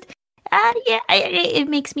it's just, it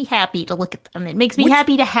makes me happy to look at them. It makes me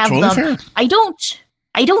happy to have them. Fair. I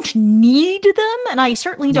don't need them, and I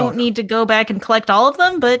certainly don't need to go back and collect all of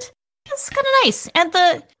them. But it's kind of nice, and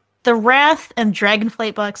the Wrath and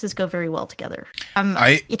Dragonflight boxes go very well together.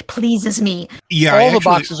 It pleases me. Yeah, all the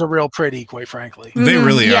boxes are real pretty, quite frankly. They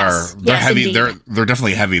really are. They're heavy. Indeed. They're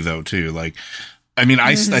definitely heavy though too. Like, I mean,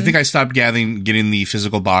 I think I stopped getting the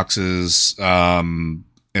physical boxes in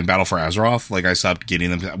Battle for Azeroth. Like, I stopped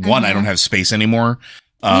getting them. One, I don't have space anymore.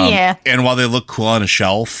 And while they look cool on a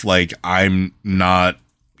shelf, like, I'm not,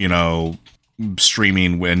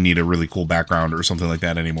 streaming when need a really cool background or something like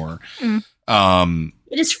that anymore.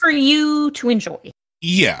 It is for you to enjoy.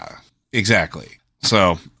 Yeah, exactly.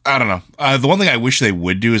 So, I don't know. The one thing I wish they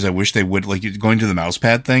would do is I wish they would, like, going to the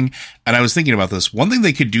mousepad thing. And I was thinking about this. One thing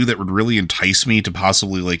they could do that would really entice me to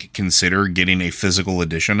possibly, like, consider getting a physical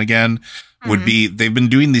edition again would be, they've been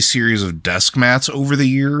doing these series of desk mats over the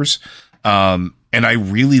years. And I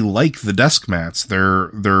really like the desk mats.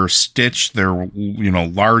 They're stitched. They're,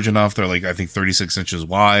 large enough. They're, like, I think 36 inches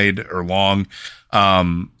wide or long.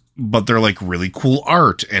 But they're, like, really cool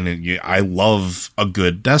art, and I love a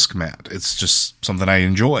good desk mat. It's just something I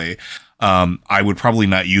enjoy. I would probably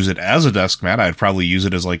not use it as a desk mat. I'd probably use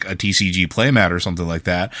it as, like, a TCG playmat or something like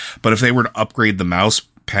that. But if they were to upgrade the mouse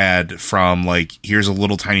pad from, like, here's a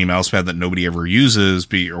little tiny mouse pad that nobody ever uses,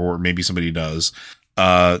 or maybe somebody does,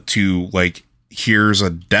 to, like, here's a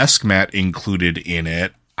desk mat included in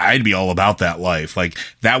it, I'd be all about that life. Like,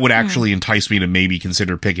 that would actually entice me to maybe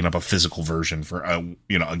consider picking up a physical version for,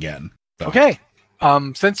 again. So. Okay.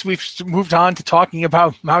 Since we've moved on to talking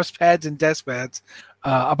about mouse pads and desk pads,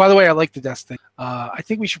 by the way, I like the desk thing. I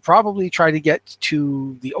think we should probably try to get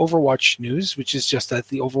to the Overwatch news, which is just that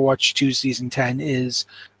the Overwatch 2 Season 10 is,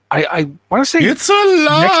 I want to say... It's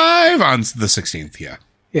alive on the 16th, yeah.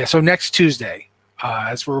 Yeah, so next Tuesday.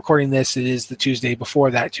 As we're recording this, it is the Tuesday before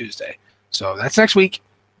that Tuesday. So that's next week.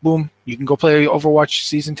 Boom, you can go play Overwatch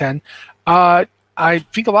Season 10. I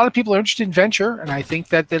think a lot of people are interested in Venture, and I think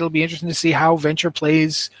that it'll be interesting to see how Venture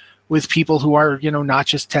plays with people who are, not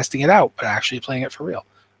just testing it out, but actually playing it for real.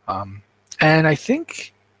 And I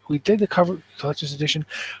think we did the collector's edition.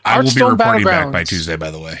 I will be reporting back by Tuesday,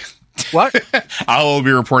 by the way. What? I will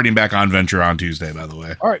be reporting back on Venture on Tuesday, by the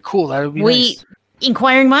way. All right, cool. That would be nice.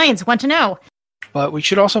 Inquiring minds want to know. But we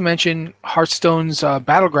should also mention Hearthstone's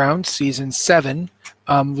Battlegrounds Season 7,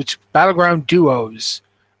 which Battleground Duos.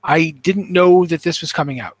 I didn't know that this was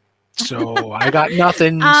coming out, so I got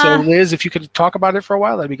nothing. So Liz, if you could talk about it for a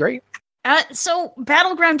while, that'd be great. So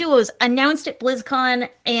Battleground Duos announced at BlizzCon,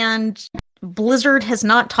 and Blizzard has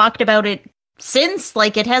not talked about it since.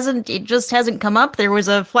 Like, it just hasn't come up. There was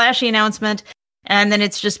a flashy announcement, and then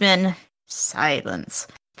it's just been silence.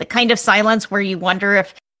 The kind of silence where you wonder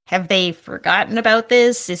have they forgotten about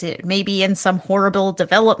this? Is it maybe in some horrible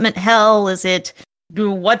development hell? Is it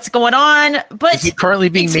what's going on? But is it currently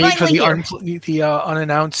being made for the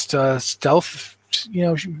unannounced stealth,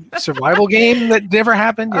 survival game that never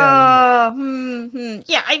happened? Yeah.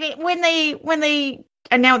 Yeah. I mean, when they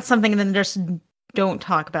announce something and then just don't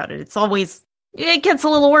talk about it, it gets a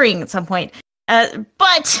little worrying at some point.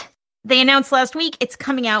 But they announced last week it's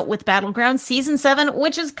coming out with Battlegrounds Season 7,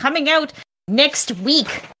 which is coming out next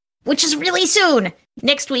week. Which is really soon.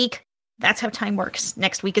 Next week. That's how time works.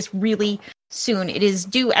 Next week is really soon. It is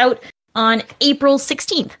due out on April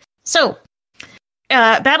 16th. So,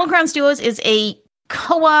 Battlegrounds Duos is a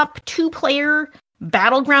co-op 2-player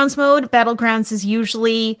Battlegrounds mode. Battlegrounds is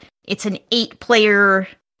usually, it's an 8-player,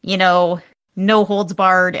 no holds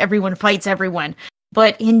barred, everyone fights everyone.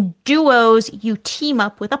 But in Duos, you team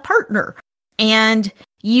up with a partner. And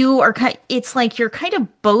it's like you're kind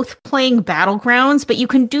of both playing Battlegrounds, but you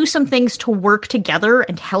can do some things to work together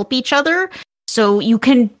and help each other. So you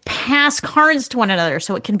can pass cards to one another.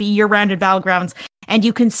 So it can be year-round in Battlegrounds, and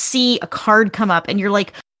you can see a card come up and you're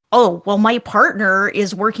like, oh, well, my partner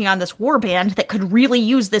is working on this warband that could really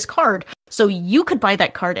use this card. So you could buy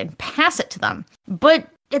that card and pass it to them. But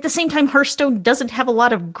at the same time, Hearthstone doesn't have a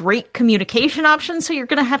lot of great communication options. So you're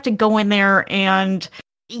going to have to go in there and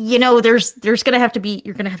there's going to have to be,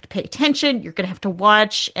 you're going to have to pay attention, you're going to have to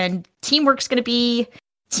watch, and teamwork's going to be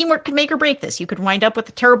teamwork could make or break this. You could wind up with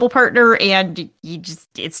a terrible partner and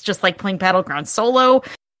it's just like playing Battlegrounds solo,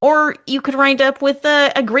 or you could wind up with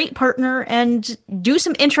a great partner and do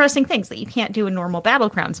some interesting things that you can't do in normal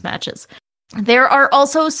Battlegrounds matches. There are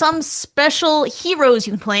also some special heroes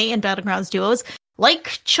you can play in Battlegrounds duos,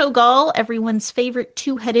 like Cho'Gall, everyone's favorite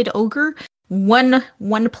two-headed ogre. One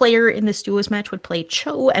player in this duos match would play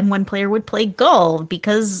Cho, and one player would play Gall,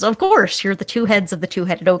 because, of course, you're the two heads of the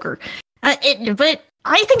two-headed ogre. But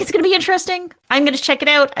I think it's going to be interesting. I'm going to check it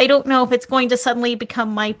out. I don't know if it's going to suddenly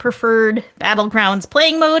become my preferred Battlegrounds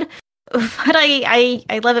playing mode, but I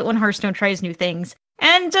love it when Hearthstone tries new things.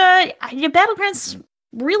 And Battlegrounds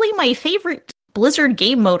really my favorite Blizzard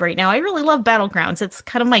game mode right now. I really love Battlegrounds. It's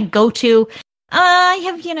kind of my go-to. I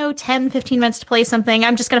have, 10, 15 minutes to play something.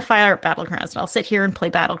 I'm just going to fire up Battlegrounds, and I'll sit here and play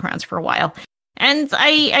Battlegrounds for a while. And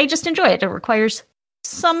I just enjoy it. It requires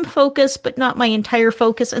some focus, but not my entire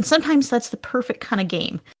focus. And sometimes that's the perfect kind of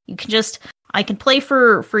game. I can play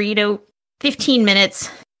for 15 minutes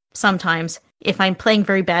sometimes. If I'm playing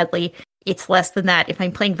very badly, it's less than that. If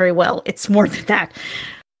I'm playing very well, it's more than that.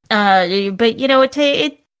 But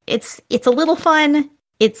it's a little fun.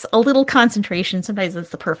 It's a little concentration. Sometimes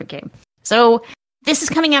it's the perfect game. So this is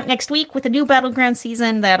coming out next week with a new Battleground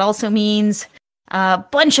season. That also means a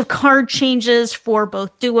bunch of card changes for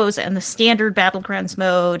both duos and the standard Battlegrounds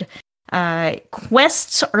mode.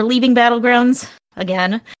 Quests are leaving Battlegrounds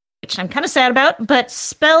again, which I'm kind of sad about. But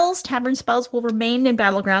tavern spells will remain in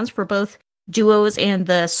Battlegrounds for both duos and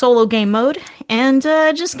the solo game mode, and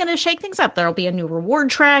just gonna shake things up. There'll be a new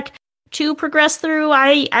reward track to progress through.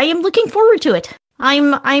 I am looking forward to it.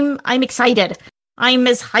 I'm excited. I'm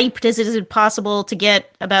as hyped as it is possible to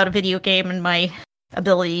get about a video game, and my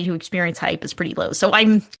ability to experience hype is pretty low. So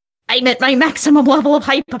I'm at my maximum level of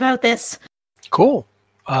hype about this. Cool.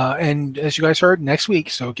 And as you guys heard, next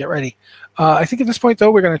week, so get ready. I think at this point,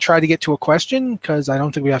 though, we're going to try to get to a question, because I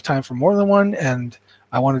don't think we have time for more than one, and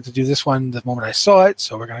I wanted to do this one the moment I saw it,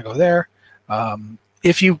 so we're going to go there.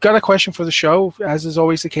 If you've got a question for the show, as is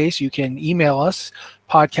always the case, you can email us,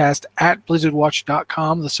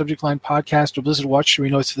 podcast@blizzardwatch.com, the subject line podcast or Blizzard Watch, so we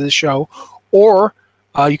know it's for this show, or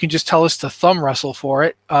you can just tell us to thumb wrestle for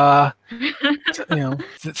it.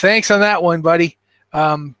 Thanks on that one, buddy.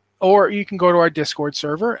 Or you can go to our Discord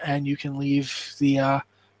server and you can leave the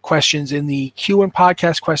questions in the Q and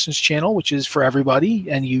Podcast Questions channel, which is for everybody,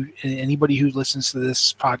 and anybody who listens to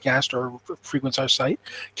this podcast or frequents our site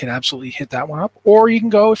can absolutely hit that one up. Or you can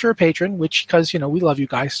go, if you're a patron, which, because we love you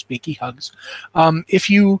guys, speaky hugs. If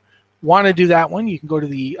you want to do that one, you can go to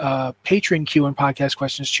the Patreon Q and Podcast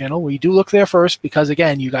Questions channel, where you do look there first, because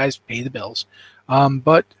again, you guys pay the bills.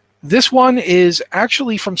 But this one is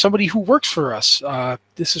actually from somebody who works for us.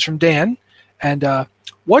 This is from Dan, and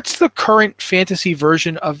what's the current fantasy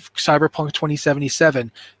version of Cyberpunk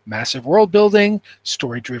 2077? Massive world building,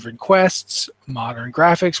 story-driven quests, modern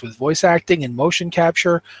graphics with voice acting and motion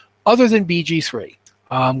capture, other than BG3.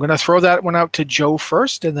 I'm going to throw that one out to Joe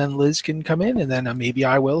first, and then Liz can come in, and then maybe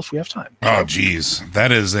I will if we have time. Oh, geez.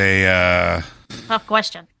 That is a... tough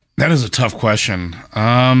question. That is a tough question.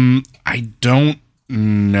 I don't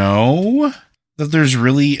know that there's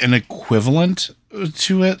really an equivalent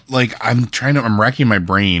to it. Like, I'm racking my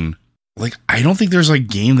brain. Like, I don't think there's a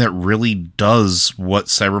game that really does what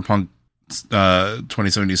Cyberpunk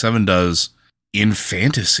 2077 does in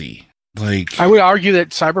fantasy. Like, I would argue that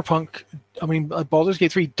Baldur's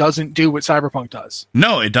Gate 3 doesn't do what Cyberpunk does.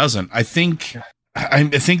 No, it doesn't. I think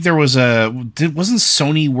there was wasn't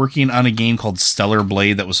Sony working on a game called Stellar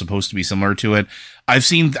Blade that was supposed to be similar to it?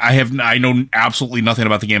 I know absolutely nothing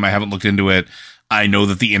about the game. I haven't looked into it. I know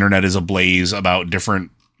that the internet is ablaze about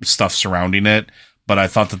different stuff surrounding it, but I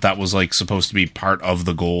thought that was supposed to be part of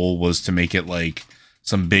the goal, was to make it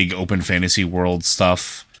some big open fantasy world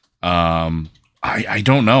stuff. I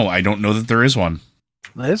don't know. I don't know that there is one.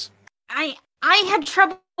 Liz? I had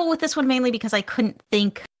trouble with this one mainly because I couldn't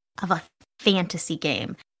think of a fantasy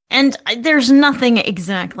game. And there's nothing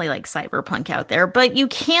exactly like Cyberpunk out there, but you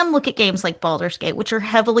can look at games like Baldur's Gate, which are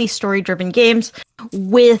heavily story-driven games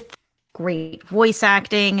with great voice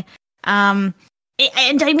acting. And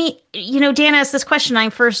I mean, Dan asked this question.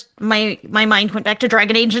 My mind went back to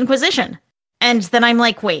Dragon Age Inquisition. And then I'm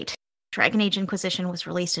like, wait, DragonAge Inquisition was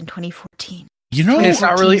released in 2014. It's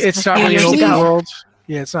not really an open world.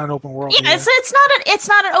 Yeah, it's not an open world. Yeah, it's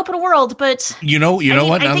not an open world, but you know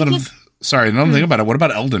what? Now that I'm thinking about it, what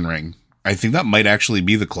about Elden Ring? I think that might actually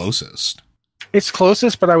be the closest. It's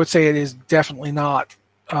closest, but I would say it is definitely not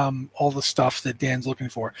all the stuff that Dan's looking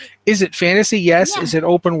for. Is it fantasy? Yes. Yeah. Is it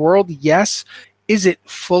open world? Yes. Is it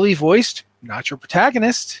fully voiced? Not your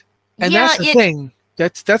protagonist. And that's the thing.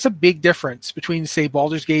 That's a big difference between, say,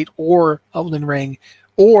 Baldur's Gate or Elden Ring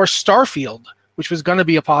or Starfield, which was going to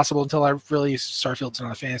be a possible until I realized Starfield's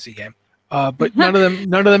not a fantasy game. But none of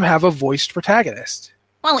them have a voiced protagonist.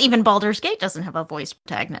 Well, even Baldur's Gate doesn't have a voiced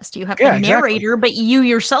protagonist. You have Yeah, the narrator, exactly. but you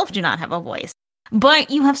yourself do not have a voice.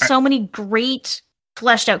 But you have so many great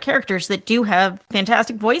fleshed out characters that do have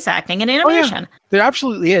fantastic voice acting and animation. There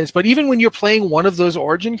absolutely is. But even when you're playing one of those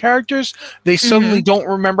origin characters, they suddenly don't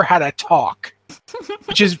remember how to talk,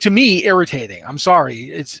 which is, to me, irritating. I'm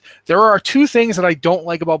sorry. There are two things that I don't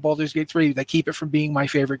like about Baldur's Gate 3 that keep it from being my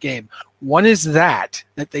favorite game. One is that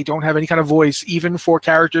they don't have any kind of voice, even for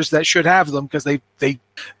characters that should have them, because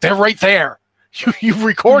they're right there. You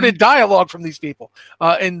recorded dialogue from these people.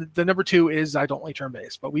 And the number two is I don't like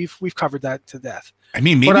turn-based, but we've covered that to death. I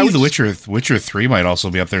mean, maybe Witcher 3 might also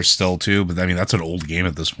be up there still too, but I mean, that's an old game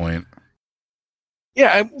at this point.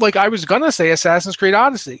 Yeah, like I was going to say Assassin's Creed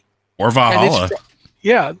Odyssey. Or Valhalla.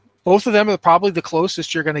 Yeah, both of them are probably the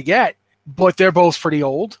closest you're going to get, but they're both pretty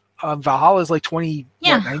old. Valhalla is like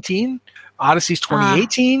 2019. Odyssey's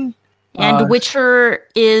 2018. And Witcher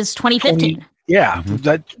is 2015. Yeah.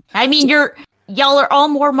 I mean, y'all are all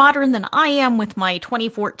more modern than I am with my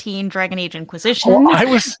 2014 Dragon Age Inquisition. Well, I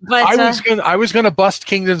was gonna bust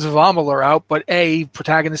Kingdoms of Amalur out, but A,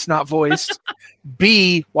 protagonist not voiced.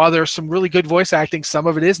 B, while there's some really good voice acting, some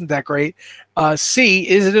of it isn't that great. C,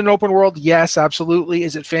 is it an open world? Yes, absolutely.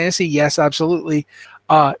 Is it fantasy? Yes, absolutely.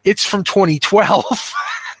 It's from 2012.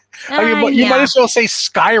 I mean, you might as well say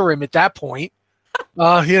Skyrim at that point.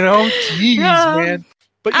 Jeez, man.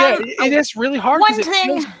 But yeah, it is really hard.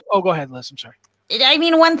 Go ahead, Liz. I'm sorry. I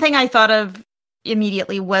mean, one thing I thought of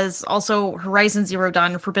immediately was also Horizon Zero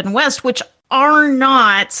Dawn and Forbidden West, which are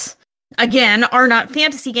not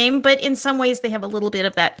fantasy game, but in some ways they have a little bit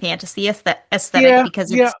of that fantasy aesthetic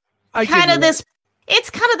because it's kind of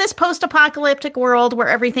this post-apocalyptic world where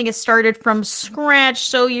everything is started from scratch,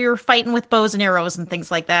 so you're fighting with bows and arrows and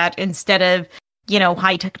things like that instead of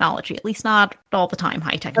high technology, at least not all the time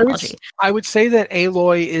high technology. I would say that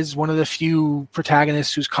Aloy is one of the few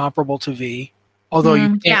protagonists who's comparable to V, although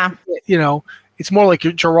it's more like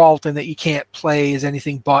Geralt in that you can't play as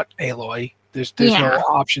anything but Aloy. There's no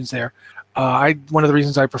options there. One of the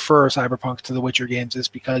reasons I prefer Cyberpunk to the Witcher games is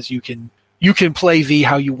because you can play V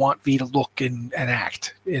how you want V to look and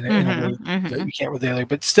act in a way that you can't with Aloy.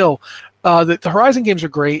 But still, the Horizon games are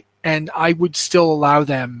great, and I would still allow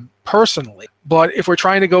them personally. But if we're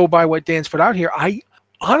trying to go by what Dan's put out here, I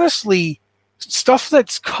honestly, stuff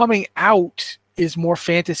that's coming out is more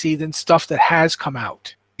fantasy than stuff that has come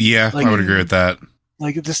out. Yeah, I would agree with that.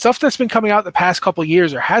 Like the stuff that's been coming out the past couple of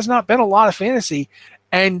years, there has not been a lot of fantasy.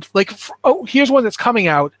 And here's one that's coming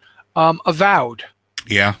out, Avowed.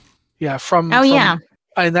 Yeah. Yeah,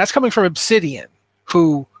 and that's coming from Obsidian,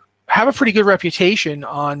 who have a pretty good reputation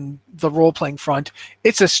on the role-playing front.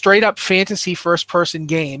 It's a straight-up fantasy first-person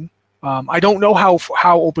game. I don't know how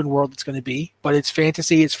open world it's going to be, but it's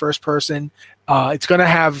fantasy. It's first-person. It's going to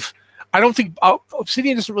have. I don't think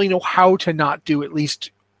Obsidian doesn't really know how to not do at least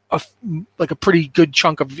a pretty good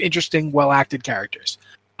chunk of interesting, well-acted characters.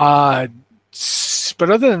 But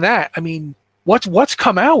other than that, I mean, what's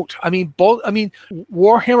come out? I mean, Warhammer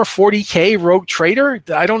 40K Rogue Trader.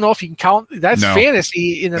 I don't know if you can count. That's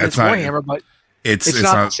fantasy in that it's Warhammer, but it's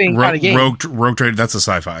not the same kind of game. Rogue Trader. That's a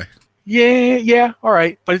sci-fi. Yeah, all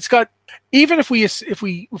right. But it's got, even if we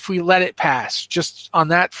let it pass just on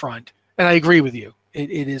that front, and I agree with you, it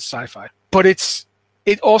is sci-fi. But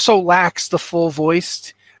it also lacks the full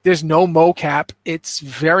voiced. There's no mocap. It's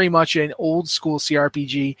very much an old school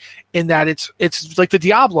CRPG in that it's like the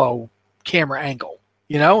Diablo camera angle.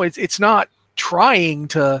 It's not trying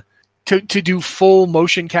to do full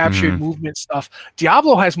motion captured movement stuff.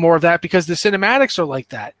 Diablo has more of that because the cinematics are like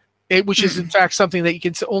that. Which is in fact something that you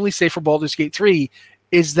can only say for Baldur's Gate 3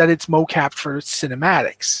 is that it's mocapped for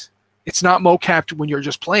cinematics. It's not mocapped when you're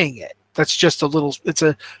just playing it. That's just it's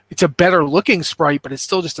a better looking sprite, but it's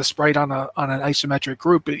still just a sprite on an isometric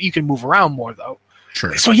group. You can move around more though.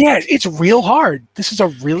 Sure. So yeah, it's real hard. This is a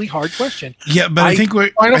really hard question. Yeah, but I think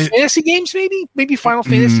Final Fantasy games maybe Final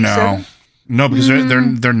Fantasy 7? No, because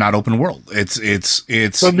they're not open world. It's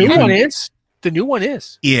the new one is. The new one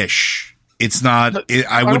is ish. It's not.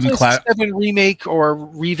 I wouldn't class 7 remake or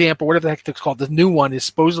revamp or whatever the heck it's called. The new one is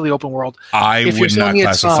supposedly open world. I would not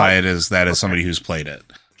classify it as that as somebody who's played it.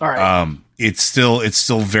 All right. It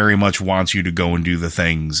still very much wants you to go and do the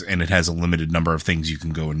things, and it has a limited number of things you can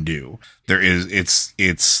go and do. But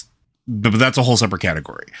that's a whole separate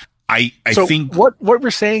category. I so think what we're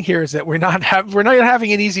saying here is that we're not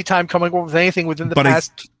having an easy time coming up with anything within the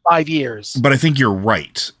past 5 years. But I think you're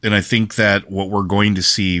right, and I think that what we're going to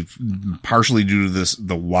see, partially due to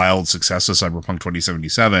the wild success of Cyberpunk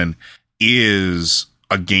 2077, is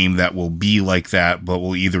a game that will be like that, but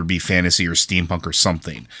will either be fantasy or steampunk or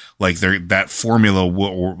something. Like that formula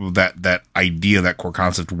or that idea, that core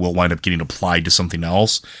concept will wind up getting applied to something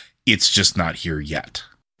else. It's just not here yet.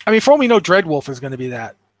 I mean, for all we know, Dreadwolf is going to be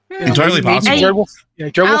that. Entirely possible.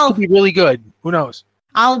 Dreadwolf could be really good. Who knows?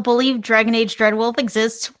 I'll believe Dragon Age Dreadwolf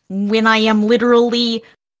exists when I am literally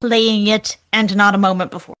playing it and not a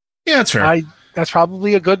moment before. Yeah, that's fair. That's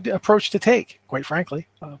probably a good approach to take, quite frankly.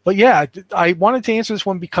 But yeah, I wanted to answer this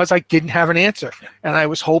one because I didn't have an answer. And I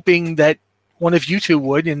was hoping that one of you two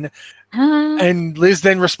would. And Liz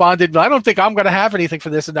then responded, I don't think I'm going to have anything for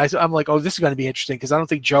this. And I'm like, oh, this is going to be interesting because I don't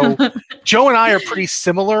think Joe and I are pretty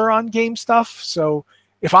similar on game stuff. So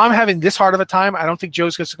if I'm having this hard of a time, I don't think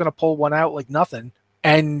Joe's just going to pull one out like nothing.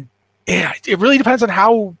 And yeah, it really depends on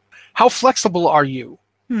how flexible are you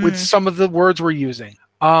with some of the words we're using.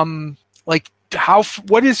 Like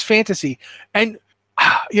what is fantasy? And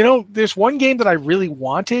there's one game that I really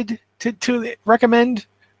wanted to recommend,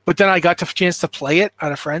 but then I got the chance to play it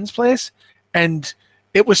at a friend's place, and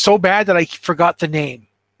it was so bad that I forgot the name.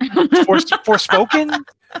 Forspoken?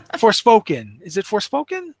 Forspoken. Is it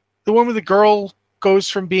Forspoken? The one where the girl goes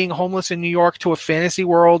from being homeless in New York to a fantasy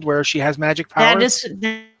world where she has magic powers.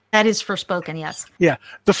 That is Forspoken, yes. Yeah.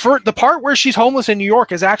 The part where she's homeless in New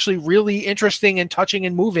York is actually really interesting and touching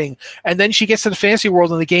and moving. And then she gets to the fantasy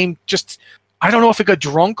world and the game just, I don't know if it got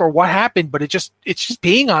drunk or what happened, but it's just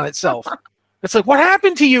peeing on itself. It's like, what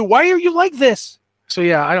happened to you? Why are you like this? So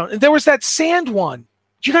yeah, there was that sand one.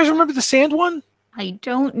 Do you guys remember the sand one? I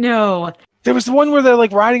don't know. There was the one where they're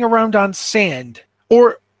like riding around on sand.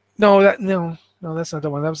 Or no, that's not the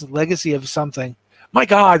one. That was the Legacy of something. My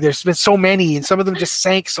God, there's been so many, and some of them just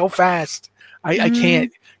sank so fast. I can't.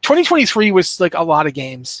 2023 was like a lot of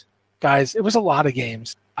games, guys. It was a lot of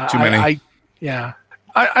games. Too many. I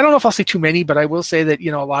don't know if I'll say too many, but I will say that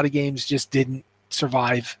a lot of games just didn't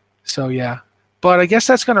survive. So yeah, but I guess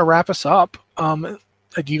that's going to wrap us up. Do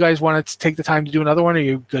you guys want to take the time to do another one, or are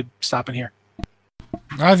you good stopping here?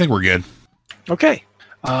 I think we're good. Okay.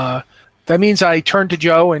 That means I turn to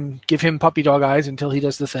Joe and give him puppy dog eyes until he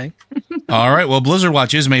does the thing. All right. Well, Blizzard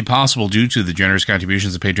Watch is made possible due to the generous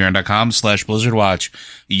contributions of patreon.com/BlizzardWatch.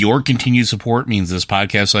 Your continued support means this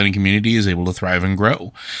podcast sighting community is able to thrive and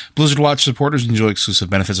grow. Blizzard Watch supporters enjoy exclusive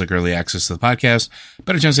benefits like early access to the podcast,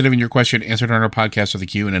 better chance of having your question answered on our podcast or the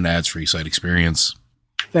queue, and an ads-free site experience.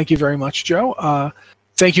 Thank you very much, Joe.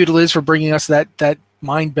 Thank you to Liz for bringing us that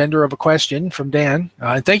mind bender of a question from Dan.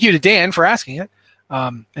 And thank you to Dan for asking it.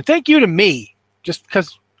 And thank you to me, just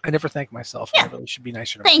because I never thank myself. Yeah. I really should be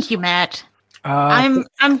nicer to myself. Thank you, Matt.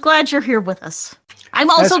 I'm glad you're here with us. I'm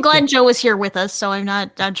also glad Joe is here with us, so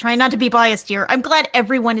I'm trying not to be biased here. I'm glad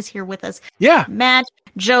everyone is here with us. Yeah. Matt,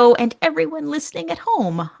 Joe, and everyone listening at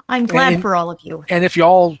home. I'm glad for all of you. And if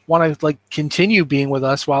y'all want to continue being with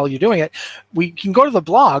us while you're doing it, we can go to the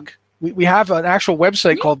blog. We have an actual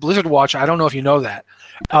website called Blizzard Watch. I don't know if you know that.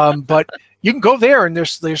 But you can go there, and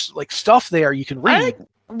there's like stuff there you can read.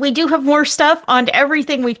 We do have more stuff on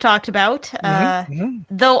everything we've talked about.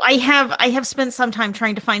 Though I have spent some time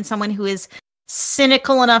trying to find someone who is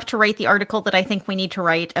cynical enough to write the article that I think we need to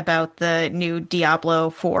write about the new Diablo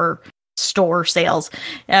 4 store sales.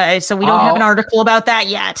 So we don't have an article about that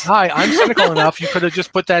yet. Hi, I'm cynical enough. You could have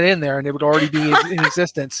just put that in there, and it would already be in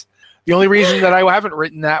existence. The only reason that I haven't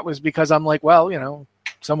written that was because I'm like, well,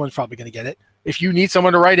 someone's probably going to get it. If you need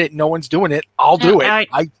someone to write it, no one's doing it, I'll do it.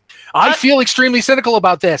 I feel extremely cynical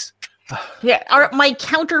about this. Yeah, my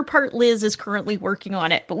counterpart Liz is currently working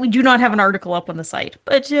on it, but we do not have an article up on the site.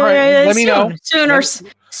 But let me know.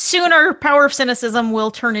 Soon our power of cynicism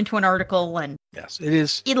will turn into an article, and yes, it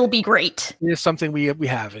is. It'll be great. It is something we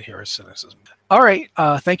have in here as cynicism. All right,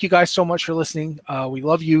 thank you guys so much for listening. We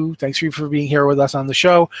love you. Thanks for being here with us on the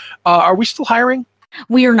show. Are we still hiring?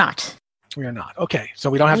 We are not. We are not. Okay, so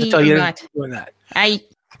we don't have to tell you doing that.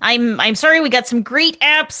 I'm sorry. We got some great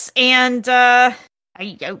apps, and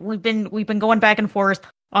we've been going back and forth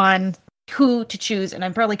on who to choose, and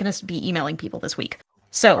I'm probably going to be emailing people this week.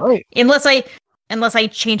 So unless I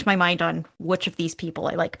change my mind on which of these people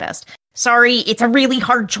I like best, sorry, it's a really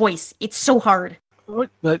hard choice. It's so hard.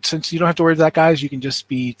 But since you don't have to worry about that, guys, you can just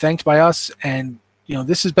be thanked by us. And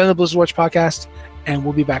this has been the Blizzard Watch podcast, and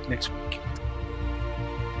we'll be back next week.